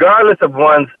 regardless of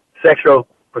one's sexual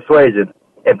persuasion,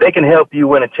 if they can help you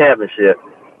win a championship,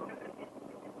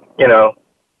 you know,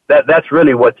 that's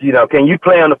really what, you know, can you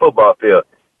play on the football field?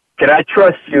 Can I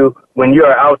trust you when you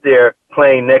are out there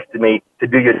playing next to me to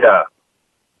do your job?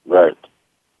 Right.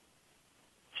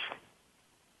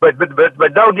 But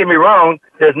don't get me wrong,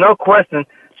 there's no question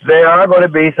there are going to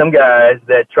be some guys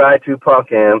that try to punk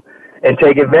him and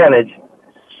take advantage,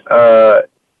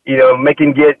 you know, make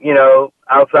him get, you know,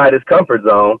 outside his comfort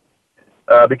zone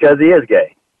because he is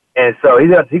gay. And so he's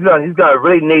going to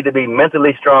really need to be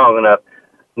mentally strong enough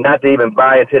not to even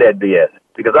buy into that BS,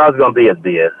 because all it's going to be is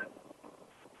BS.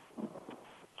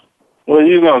 Well,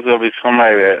 you know, there'll be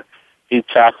somebody that he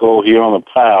tackle, he on the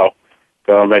pile,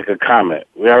 gonna make a comment.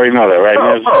 We already know that, right?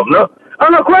 No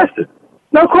question.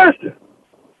 No question.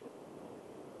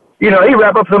 You know, he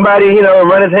wrap up somebody, you know, and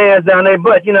run his hands down their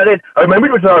butt. You know, hey, man, we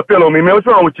were trying to feel on me, man. What's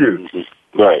wrong with you?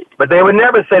 Mm-hmm. Right. But they would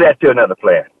never say that to another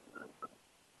player.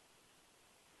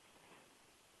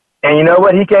 And you know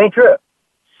what? He can't trip.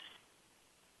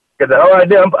 Because the whole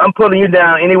idea, I'm pulling you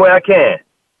down any way I can.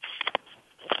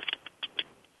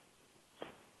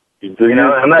 You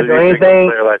know, I'm not doing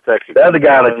anything like that the other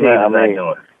guy on the team is not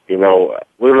doing. You know,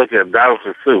 we look at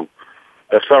Donaldson Sue.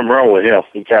 There's something wrong with him.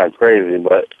 He's kind of crazy,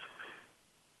 but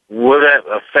will that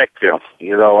affect him?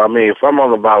 You know, I mean, if I'm on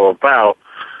the bottom of foul,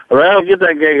 I mean, I'll get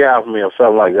that gay guy off me or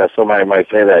something like that. Somebody might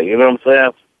say that. You know what I'm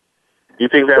saying? You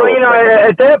think that? Well, you know,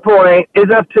 at that point,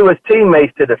 it's up to his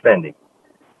teammates to defend him.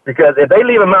 Because if they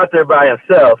leave him out there by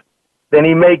himself, then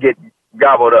he may get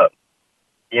gobbled up.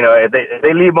 You know, if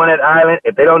they leave him on that island,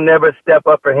 if they don't never step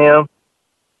up for him,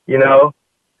 you know,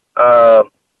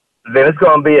 then it's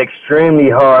going to be extremely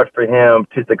hard for him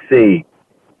to succeed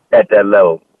at that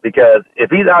level. Because if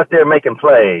he's out there making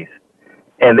plays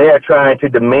and they are trying to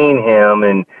demean him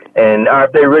and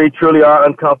if they really truly are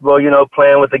uncomfortable, you know,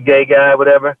 playing with a gay guy,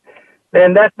 whatever,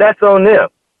 then that's on them,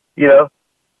 you know.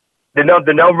 Then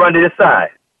don't run to the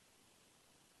side.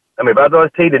 I mean, if I was on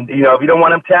his team, then, you know, if you don't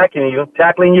want him tackling you,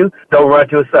 don't run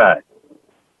to his side.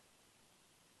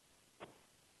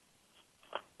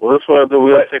 Well, that's what I'll do.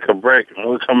 We'll take a break. When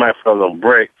we come back from the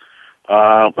break,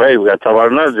 hey, we got to talk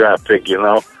about another draft pick, you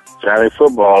know, Johnny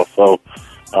Football. So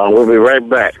we'll be right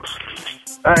back.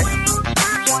 All right.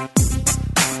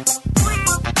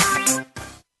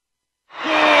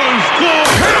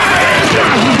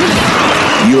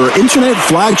 Your internet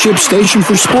flagship station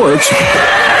for sports.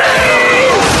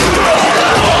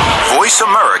 Voice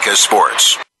America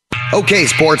Sports. Okay,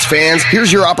 sports fans,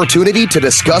 here's your opportunity to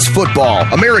discuss football,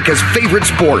 America's favorite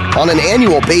sport. On an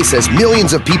annual basis,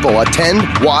 millions of people attend,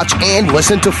 watch, and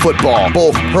listen to football,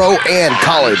 both pro and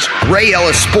college. Ray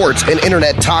Ellis Sports, an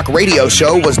internet talk radio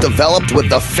show, was developed with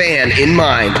the fan in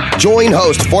mind. Join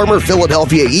host, former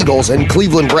Philadelphia Eagles and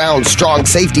Cleveland Browns strong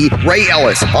safety Ray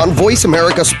Ellis on Voice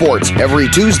America Sports every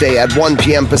Tuesday at 1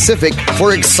 p.m. Pacific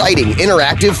for exciting,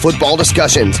 interactive football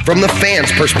discussions from the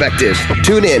fans' perspective.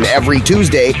 Tune in every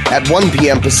Tuesday at 1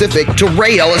 p.m. Pacific to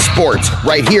Ray Ellis Sports,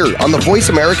 right here on the Voice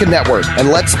America Network. And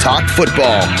let's talk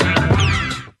football.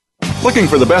 Looking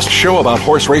for the best show about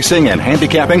horse racing and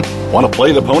handicapping? Want to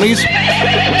play the ponies?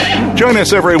 Join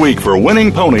us every week for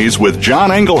Winning Ponies with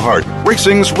John Englehart,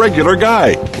 racing's regular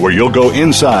guy, where you'll go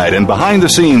inside and behind the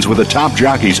scenes with the top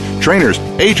jockeys, trainers,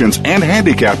 agents, and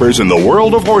handicappers in the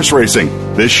world of horse racing.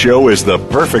 This show is the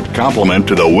perfect complement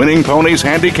to the Winning Ponies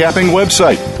handicapping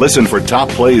website. Listen for top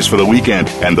plays for the weekend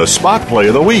and the spot play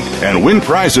of the week, and win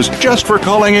prizes just for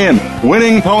calling in.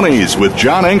 Winning Ponies with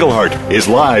John Englehart is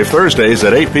live Thursdays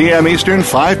at 8 p.m. Eastern,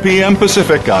 5 p.m.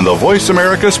 Pacific on the Voice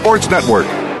America Sports Network.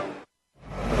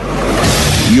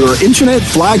 Your internet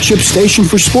flagship station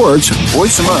for sports,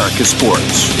 Voice America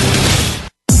Sports.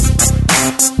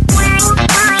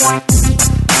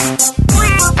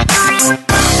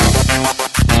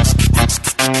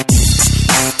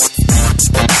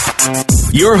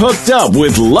 You're hooked up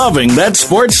with Loving That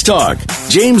Sports Talk.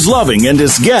 James Loving and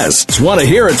his guests want to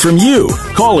hear it from you.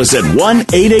 Call us at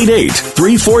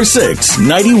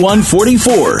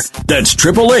 1-888-346-9144. That's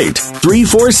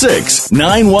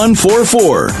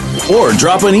 888-346-9144. Or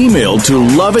drop an email to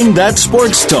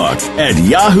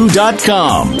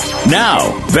lovingthatsportstalk@yahoo.com.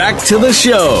 Now, back to the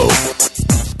show.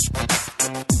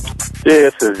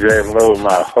 This is James Loving,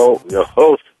 your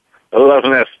host of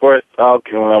Loving That Sports Talk,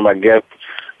 and one of my guests,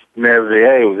 Nancy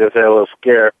A. We just had a little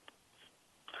scare.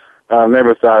 I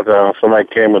never thought somebody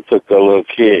came and took the little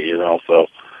kid, you know. So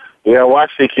we gotta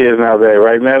watch the kids nowadays,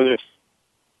 right, Nancy?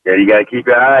 Yeah, you got to keep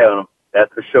your eye on him.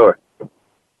 That's for sure.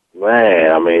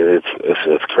 Man, I mean,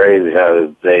 it's crazy how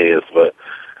this day is, but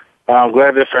I'm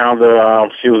glad they found her.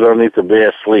 She was underneath the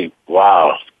bed asleep.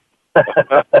 Wow.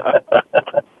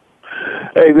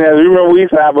 Hey, man, you remember we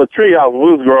used to have a treehouse when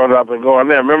we was growing up and going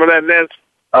there. Remember that, Ness?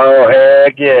 Oh,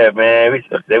 heck yeah, man.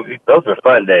 Those were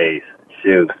fun days.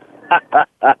 Shoot.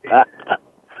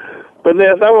 But,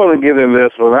 Ness, I want to get in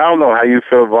this one. I don't know how you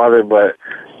feel about it, but,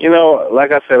 you know,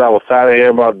 like I said, I was tired of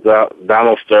hearing about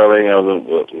Donald Sterling of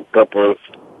the Clippers.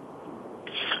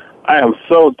 I am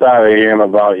so tired of hearing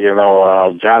about,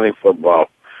 Johnny Football.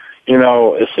 You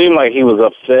know, it seemed like he was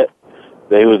upset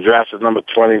that he was drafted number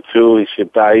 22. He should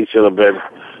have been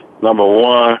number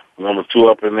 1, number 2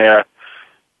 up in there.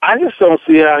 I just don't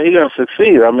see how he's going to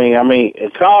succeed. I mean,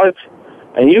 in college,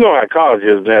 and you know how college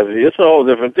is, Nancy, it's a whole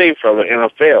different thing from the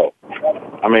NFL.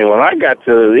 I mean, when I got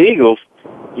to the Eagles,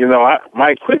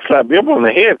 Mike Quick slapped me up on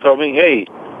the head, told me, hey,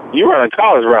 you run a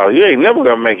college route. You ain't never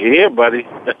going to make it here, buddy.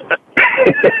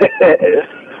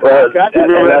 Well, as I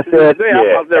said earlier,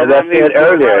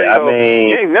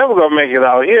 you ain't never going to make it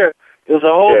out here. It's a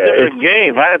whole different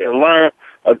game. I had to learn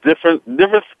a different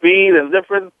speed and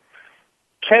different.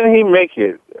 Can he make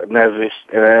it, Nesby,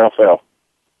 in the NFL?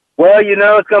 Well,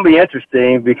 it's going to be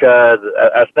interesting because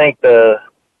I think there's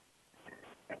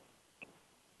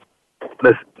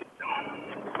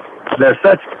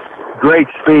such great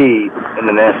speed in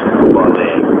the National Football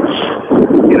League.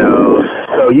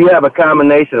 So you have a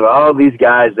combination of all these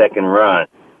guys that can run,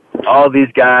 all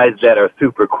these guys that are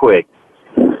super quick.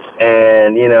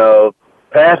 And,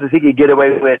 passes he could get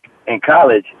away with in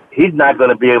college, he's not going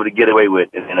to be able to get away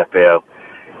with in the NFL.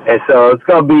 And so it's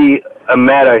going to be a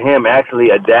matter of him actually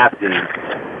adapting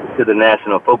to the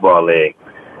National Football League.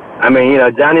 I mean,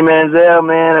 Johnny Manziel,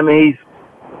 man, he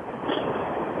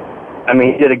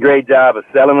did a great job of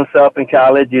selling himself in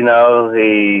college. He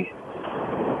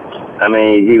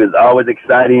was always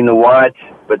exciting to watch.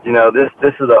 But,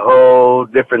 this is a whole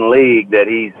different league that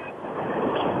he's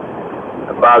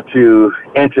about to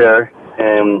enter,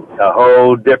 and a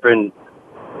whole different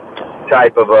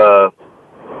type of a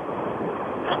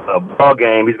ball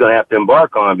game he's going to have to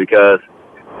embark on because,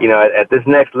 at this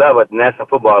next level at the National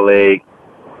Football League,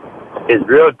 it's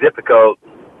real difficult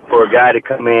for a guy to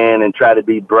come in and try to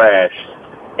be brash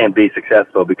and be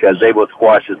successful because they will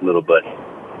squash his little butt.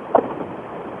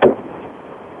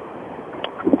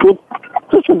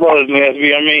 Just about it,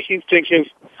 Nasby. He's thinking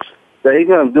that he's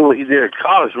going to do what he did at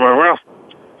college, run around.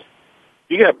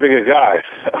 You got bigger guys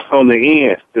on the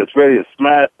end that's ready to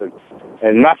smash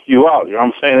and knock you out. You know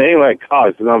what I'm saying? It ain't like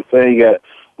college. You know what I'm saying? You got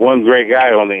one great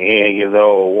guy on the end,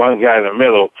 one guy in the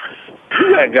middle.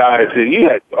 You got guys that you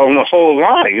got on the whole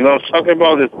line. You know what I'm talking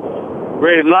about? That's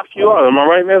ready to knock you out. Am I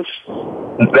right, Ness?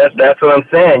 That's what I'm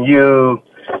saying. You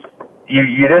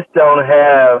just don't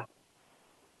have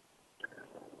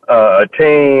a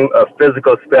team of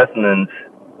physical specimens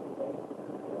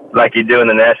like you do in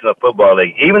the National Football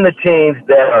League. Even the teams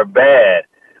that are bad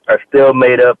are still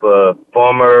made up of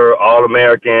former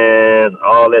All-Americans,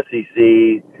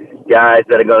 All-SEC guys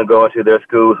that are going to go into their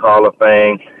school's Hall of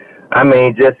Fame.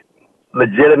 Just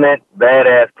legitimate,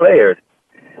 badass players.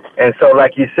 And so,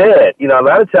 like you said, a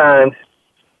lot of times,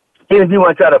 even if you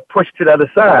want to try to push to the other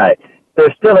side,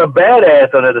 there's still a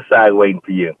badass on the other side waiting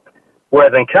for you.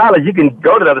 Whereas in college, you can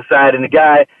go to the other side and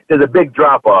there's a big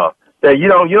drop-off. So you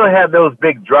don't have those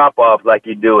big drop-offs like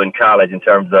you do in college in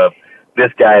terms of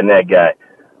this guy and that guy.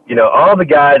 All the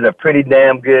guys are pretty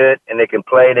damn good, and they can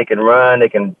play, they can run, they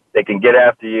can get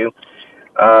after you.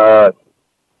 They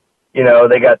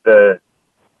got the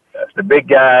big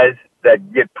guys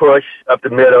that get pushed up the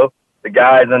middle, the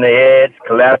guys on the edge,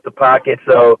 collapse the pocket.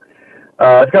 So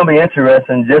it's going to be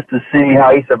interesting just to see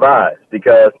how he survives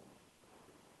because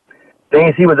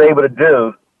things he was able to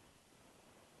do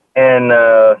in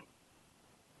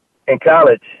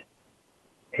college,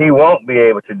 he won't be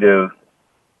able to do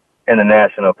in the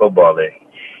National Football League.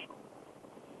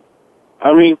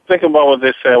 Think about what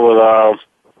they said with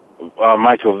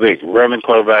Michael Vick, running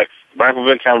quarterback. Michael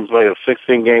Vick hasn't played a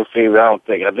 16-game season, I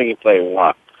think he played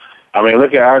one.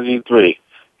 Look at RG3.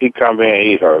 He come in,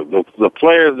 he hurt. The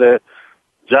players that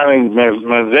Johnny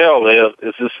Manziel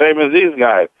is the same as these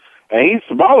guys. And he's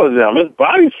smaller than them. His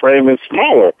body frame is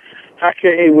smaller. How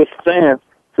can he withstand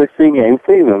 16-game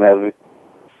season, Nesby?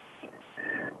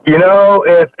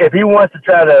 If he wants to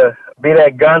try to be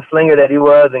that gunslinger that he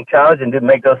was in college and didn't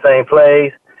make those same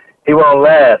plays, he won't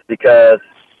last because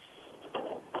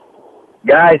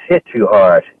guys hit too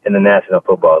hard in the National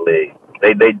Football League.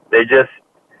 They just,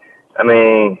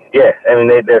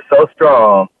 they're so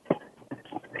strong.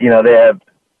 They have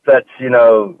such,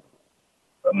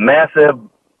 massive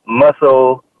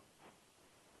muscle,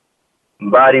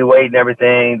 body weight, and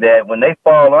everything that when they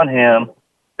fall on him,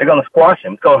 they're going to squash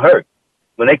him. It's going to hurt.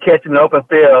 When they catch him in the open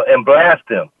field and blast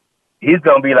him, he's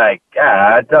going to be like,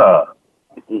 God, dog.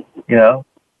 You know?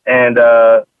 And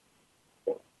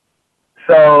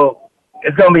so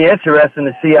it's going to be interesting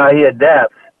to see how he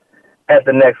adapts at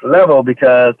the next level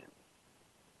because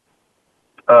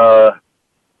I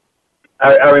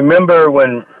remember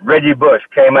when Reggie Bush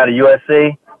came out of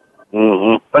USC,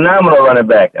 phenomenal running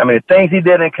back. I mean, the things he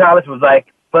did in college was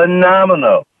like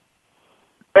phenomenal.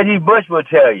 Reggie Bush will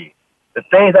tell you, the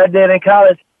things I did in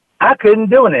college, I couldn't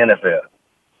do in the NFL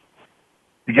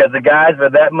because the guys were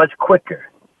that much quicker.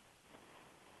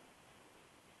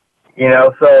 You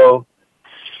know, so,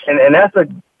 and that's what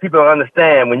people don't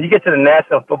understand. When you get to the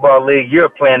National Football League, you're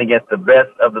playing against the best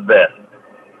of the best.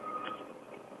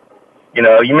 You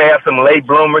know, you may have some late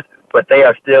bloomers, but they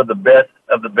are still the best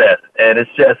of the best. And it's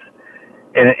just,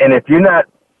 and if you're not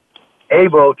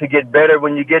able to get better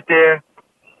when you get there,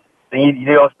 then you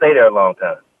don't stay there a long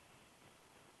time.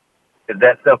 It's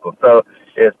that simple. So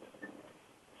if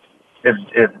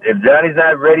Johnny's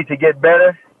not ready to get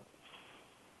better,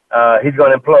 he's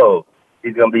going to implode.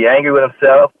 He's going to be angry with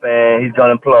himself, and he's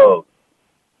going to implode.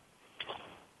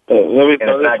 It's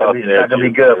not going to be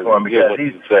good for him because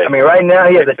I mean, right now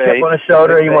he has a chip on his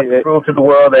shoulder. He wants to prove to the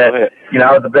world that, you know,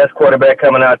 I was the best quarterback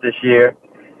coming out this year.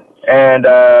 And,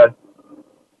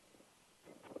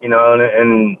 you know,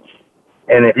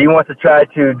 and if he wants to try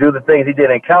to do the things he did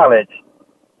in college,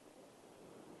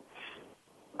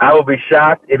 I will be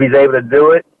shocked if he's able to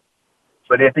do it.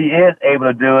 But if he is able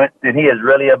to do it, then he is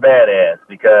really a badass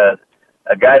because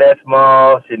a guy that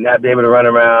small should not be able to run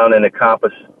around and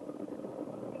accomplish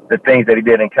the things that he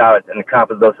did in college and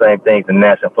accomplish those same things in the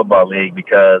National Football League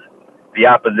because the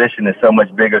opposition is so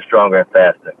much bigger, stronger, and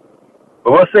faster.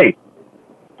 But we'll see.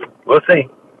 We'll see.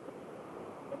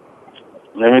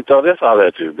 Let me throw this out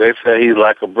at you. They say he's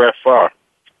like a Brett Favre.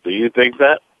 Do you think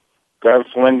that?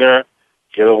 Gunslinger,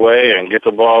 get away and get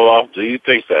the ball off. Do you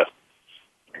think that?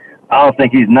 I don't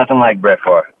think he's nothing like Brett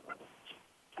Favre.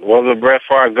 Was it Brett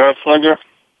Favre a gunslinger?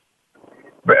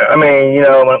 I mean, you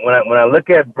know, when I look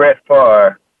at Brett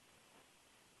Favre,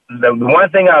 the one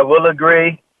thing I will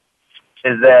agree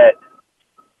is that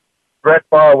Brett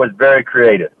Favre was very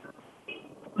creative.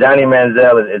 Johnny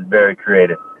Manziel is very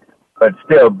creative. But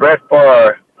still, Brett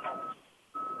Favre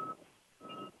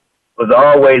was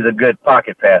always a good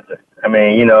pocket passer. I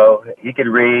mean, you know, he could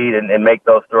read and make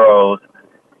those throws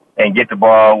and get the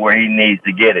ball where he needs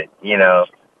to get it, you know.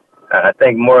 I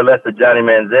think more or less with Johnny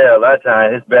Manziel, a lot of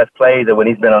times his best plays are when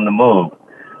he's been on the move.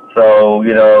 So,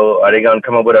 you know, are they going to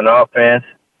come up with an offense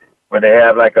where they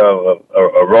have like a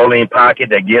rolling pocket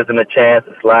that gives them a chance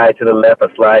to slide to the left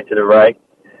or slide to the right?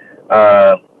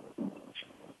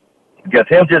 Because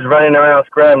him just running around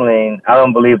scrambling, I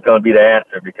don't believe it's going to be the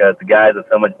answer because the guys are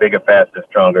so much bigger, faster,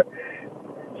 stronger,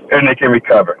 and they can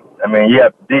recover. I mean, you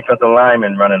have defensive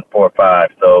linemen running 4-5,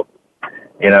 so,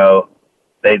 you know,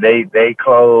 they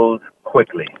close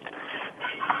quickly.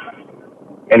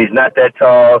 And he's not that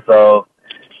tall, so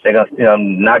they're going to, you know,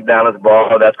 knock down his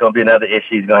ball. That's going to be another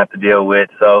issue he's going to have to deal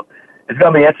with. So it's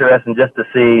going to be interesting just to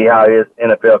see how his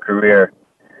NFL career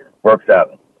works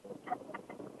out.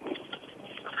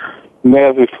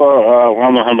 Man, before, I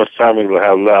don't know how much time we will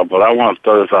have left, but I want to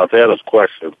throw this out there. This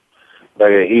question,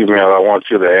 like an email I want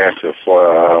you to answer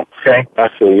for. Okay.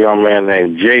 That's a young man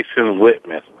named Jason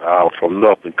Whitman from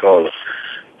North Dakota.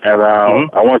 And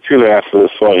I want you to answer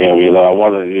this for him. You know, I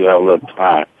wanted you to have a little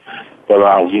time.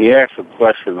 But he asked the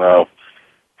question of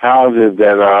how did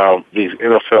that these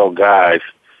NFL guys,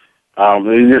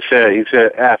 he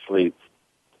said athletes,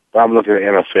 but I'm looking at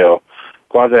NFL,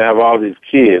 go out there and have all these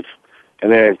kids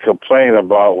and then complain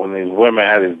about when these women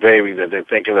have these babies that they're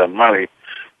thinking of money.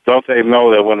 Don't they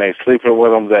know that when they're sleeping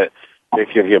with them that they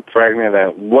can get pregnant?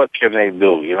 And what can they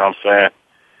do? You know what I'm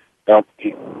saying?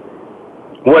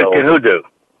 What can who do?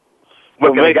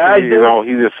 What can the guys do? You know,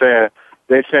 he's just saying,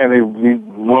 they're saying these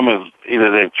women, either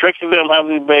they're tricking them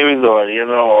having these babies or, you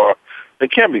know, or they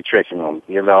can't be tricking them,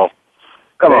 you know.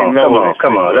 Come on.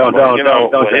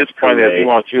 Don't. His point is, he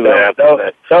wants you to answer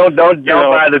that. Don't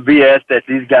buy the BS that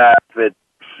these guys with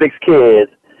 6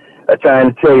 kids are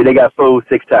trying to tell you they got fooled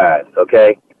 6 times.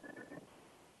 Okay.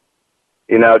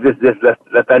 You know, just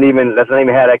let's not even have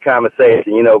that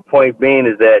conversation. You know, point being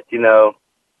is that you know,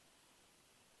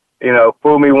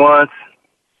 fool me once,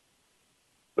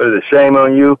 but it's a shame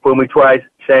on you. Fool me twice,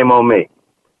 shame on me.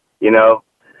 You know,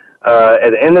 at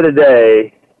the end of the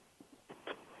day,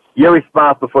 you're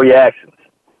responsible for your actions.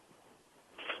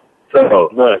 So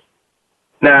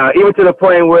now, even to the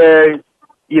point where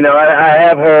I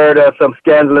have heard of some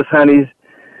scandalous honeys,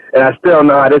 and I still don't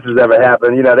know how this has ever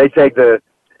happened. They take the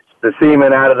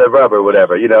semen out of the rubber or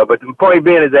whatever, But the point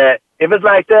being is that if it's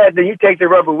like that, then you take the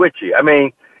rubber with you. I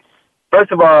mean,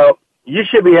 first of all, you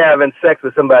should be having sex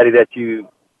with somebody that you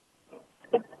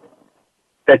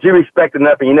respect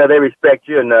enough, and they respect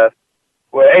you enough.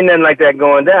 Well, ain't nothing like that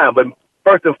going down. But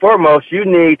first and foremost, you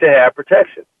need to have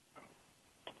protection.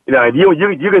 If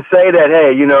you can say that,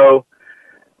 hey,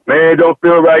 man, it don't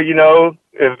feel right,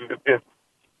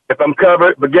 if I'm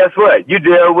covered. But guess what? You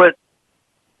deal with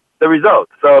the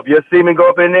results. So if your semen go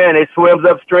up in there and it swims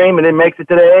upstream and it makes it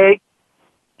to the egg,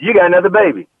 you got another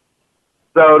baby.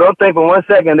 So don't think for 1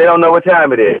 second they don't know what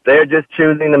time it is. They're just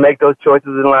choosing to make those choices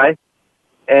in life,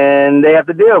 and they have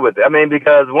to deal with it. I mean,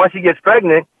 because once she gets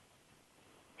pregnant,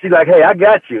 she's like, hey, I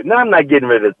got you. No, I'm not getting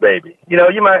rid of this baby.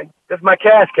 That's my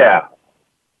cash cow.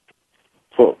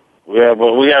 Cool. Yeah,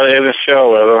 but we got to end the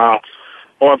show. I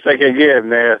want to thank you again,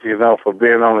 Nancy, for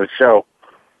being on the show.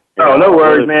 No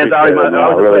worries, man. It's always a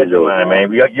pleasure,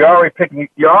 man.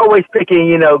 You're always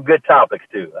picking, good topics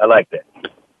too. I like that.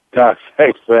 Gosh,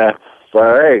 thanks, man.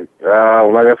 But hey,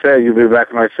 like I said, you'll be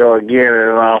back on our show again,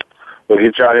 and we'll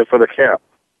get you out here for the camp.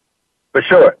 For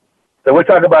sure. So we'll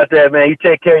talk about that, man. You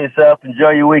take care of yourself.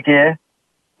 Enjoy your weekend.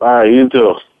 All right, you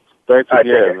too. Thanks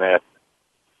again, man.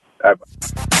 All right.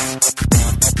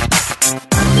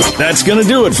 That's going to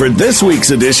do it for this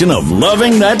week's edition of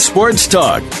Loving That Sports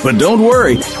Talk. But don't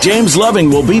worry, James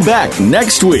Loving will be back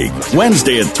next week,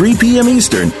 Wednesday at 3 p.m.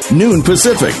 Eastern, noon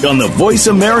Pacific, on the Voice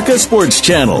America Sports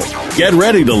Channel. Get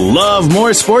ready to love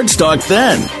more sports talk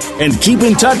then. And keep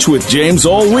in touch with James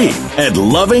all week at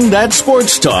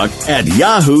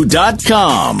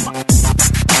lovingthatsportstalk@yahoo.com.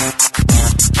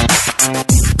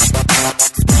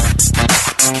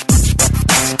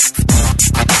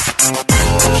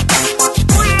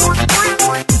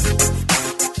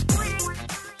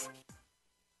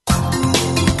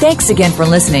 Thanks again for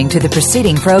listening to the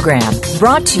preceding program,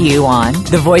 brought to you on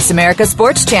the Voice America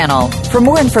Sports Channel. For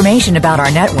more information about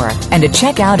our network and to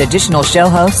check out additional show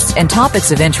hosts and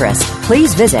topics of interest,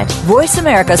 please visit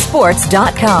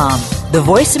voiceamericasports.com. The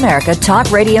Voice America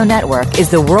Talk Radio Network is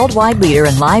the worldwide leader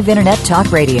in live Internet talk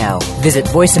radio. Visit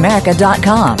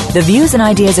voiceamerica.com. The views and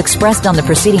ideas expressed on the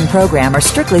preceding program are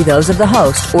strictly those of the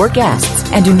host or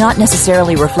guests and do not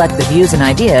necessarily reflect the views and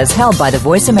ideas held by the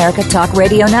Voice America Talk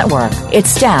Radio Network, its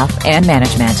staff, and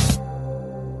management.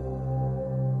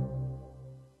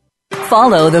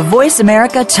 Follow the Voice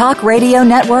America Talk Radio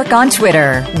Network on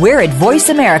Twitter. We're at Voice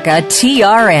America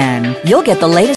TRN. You'll get the latest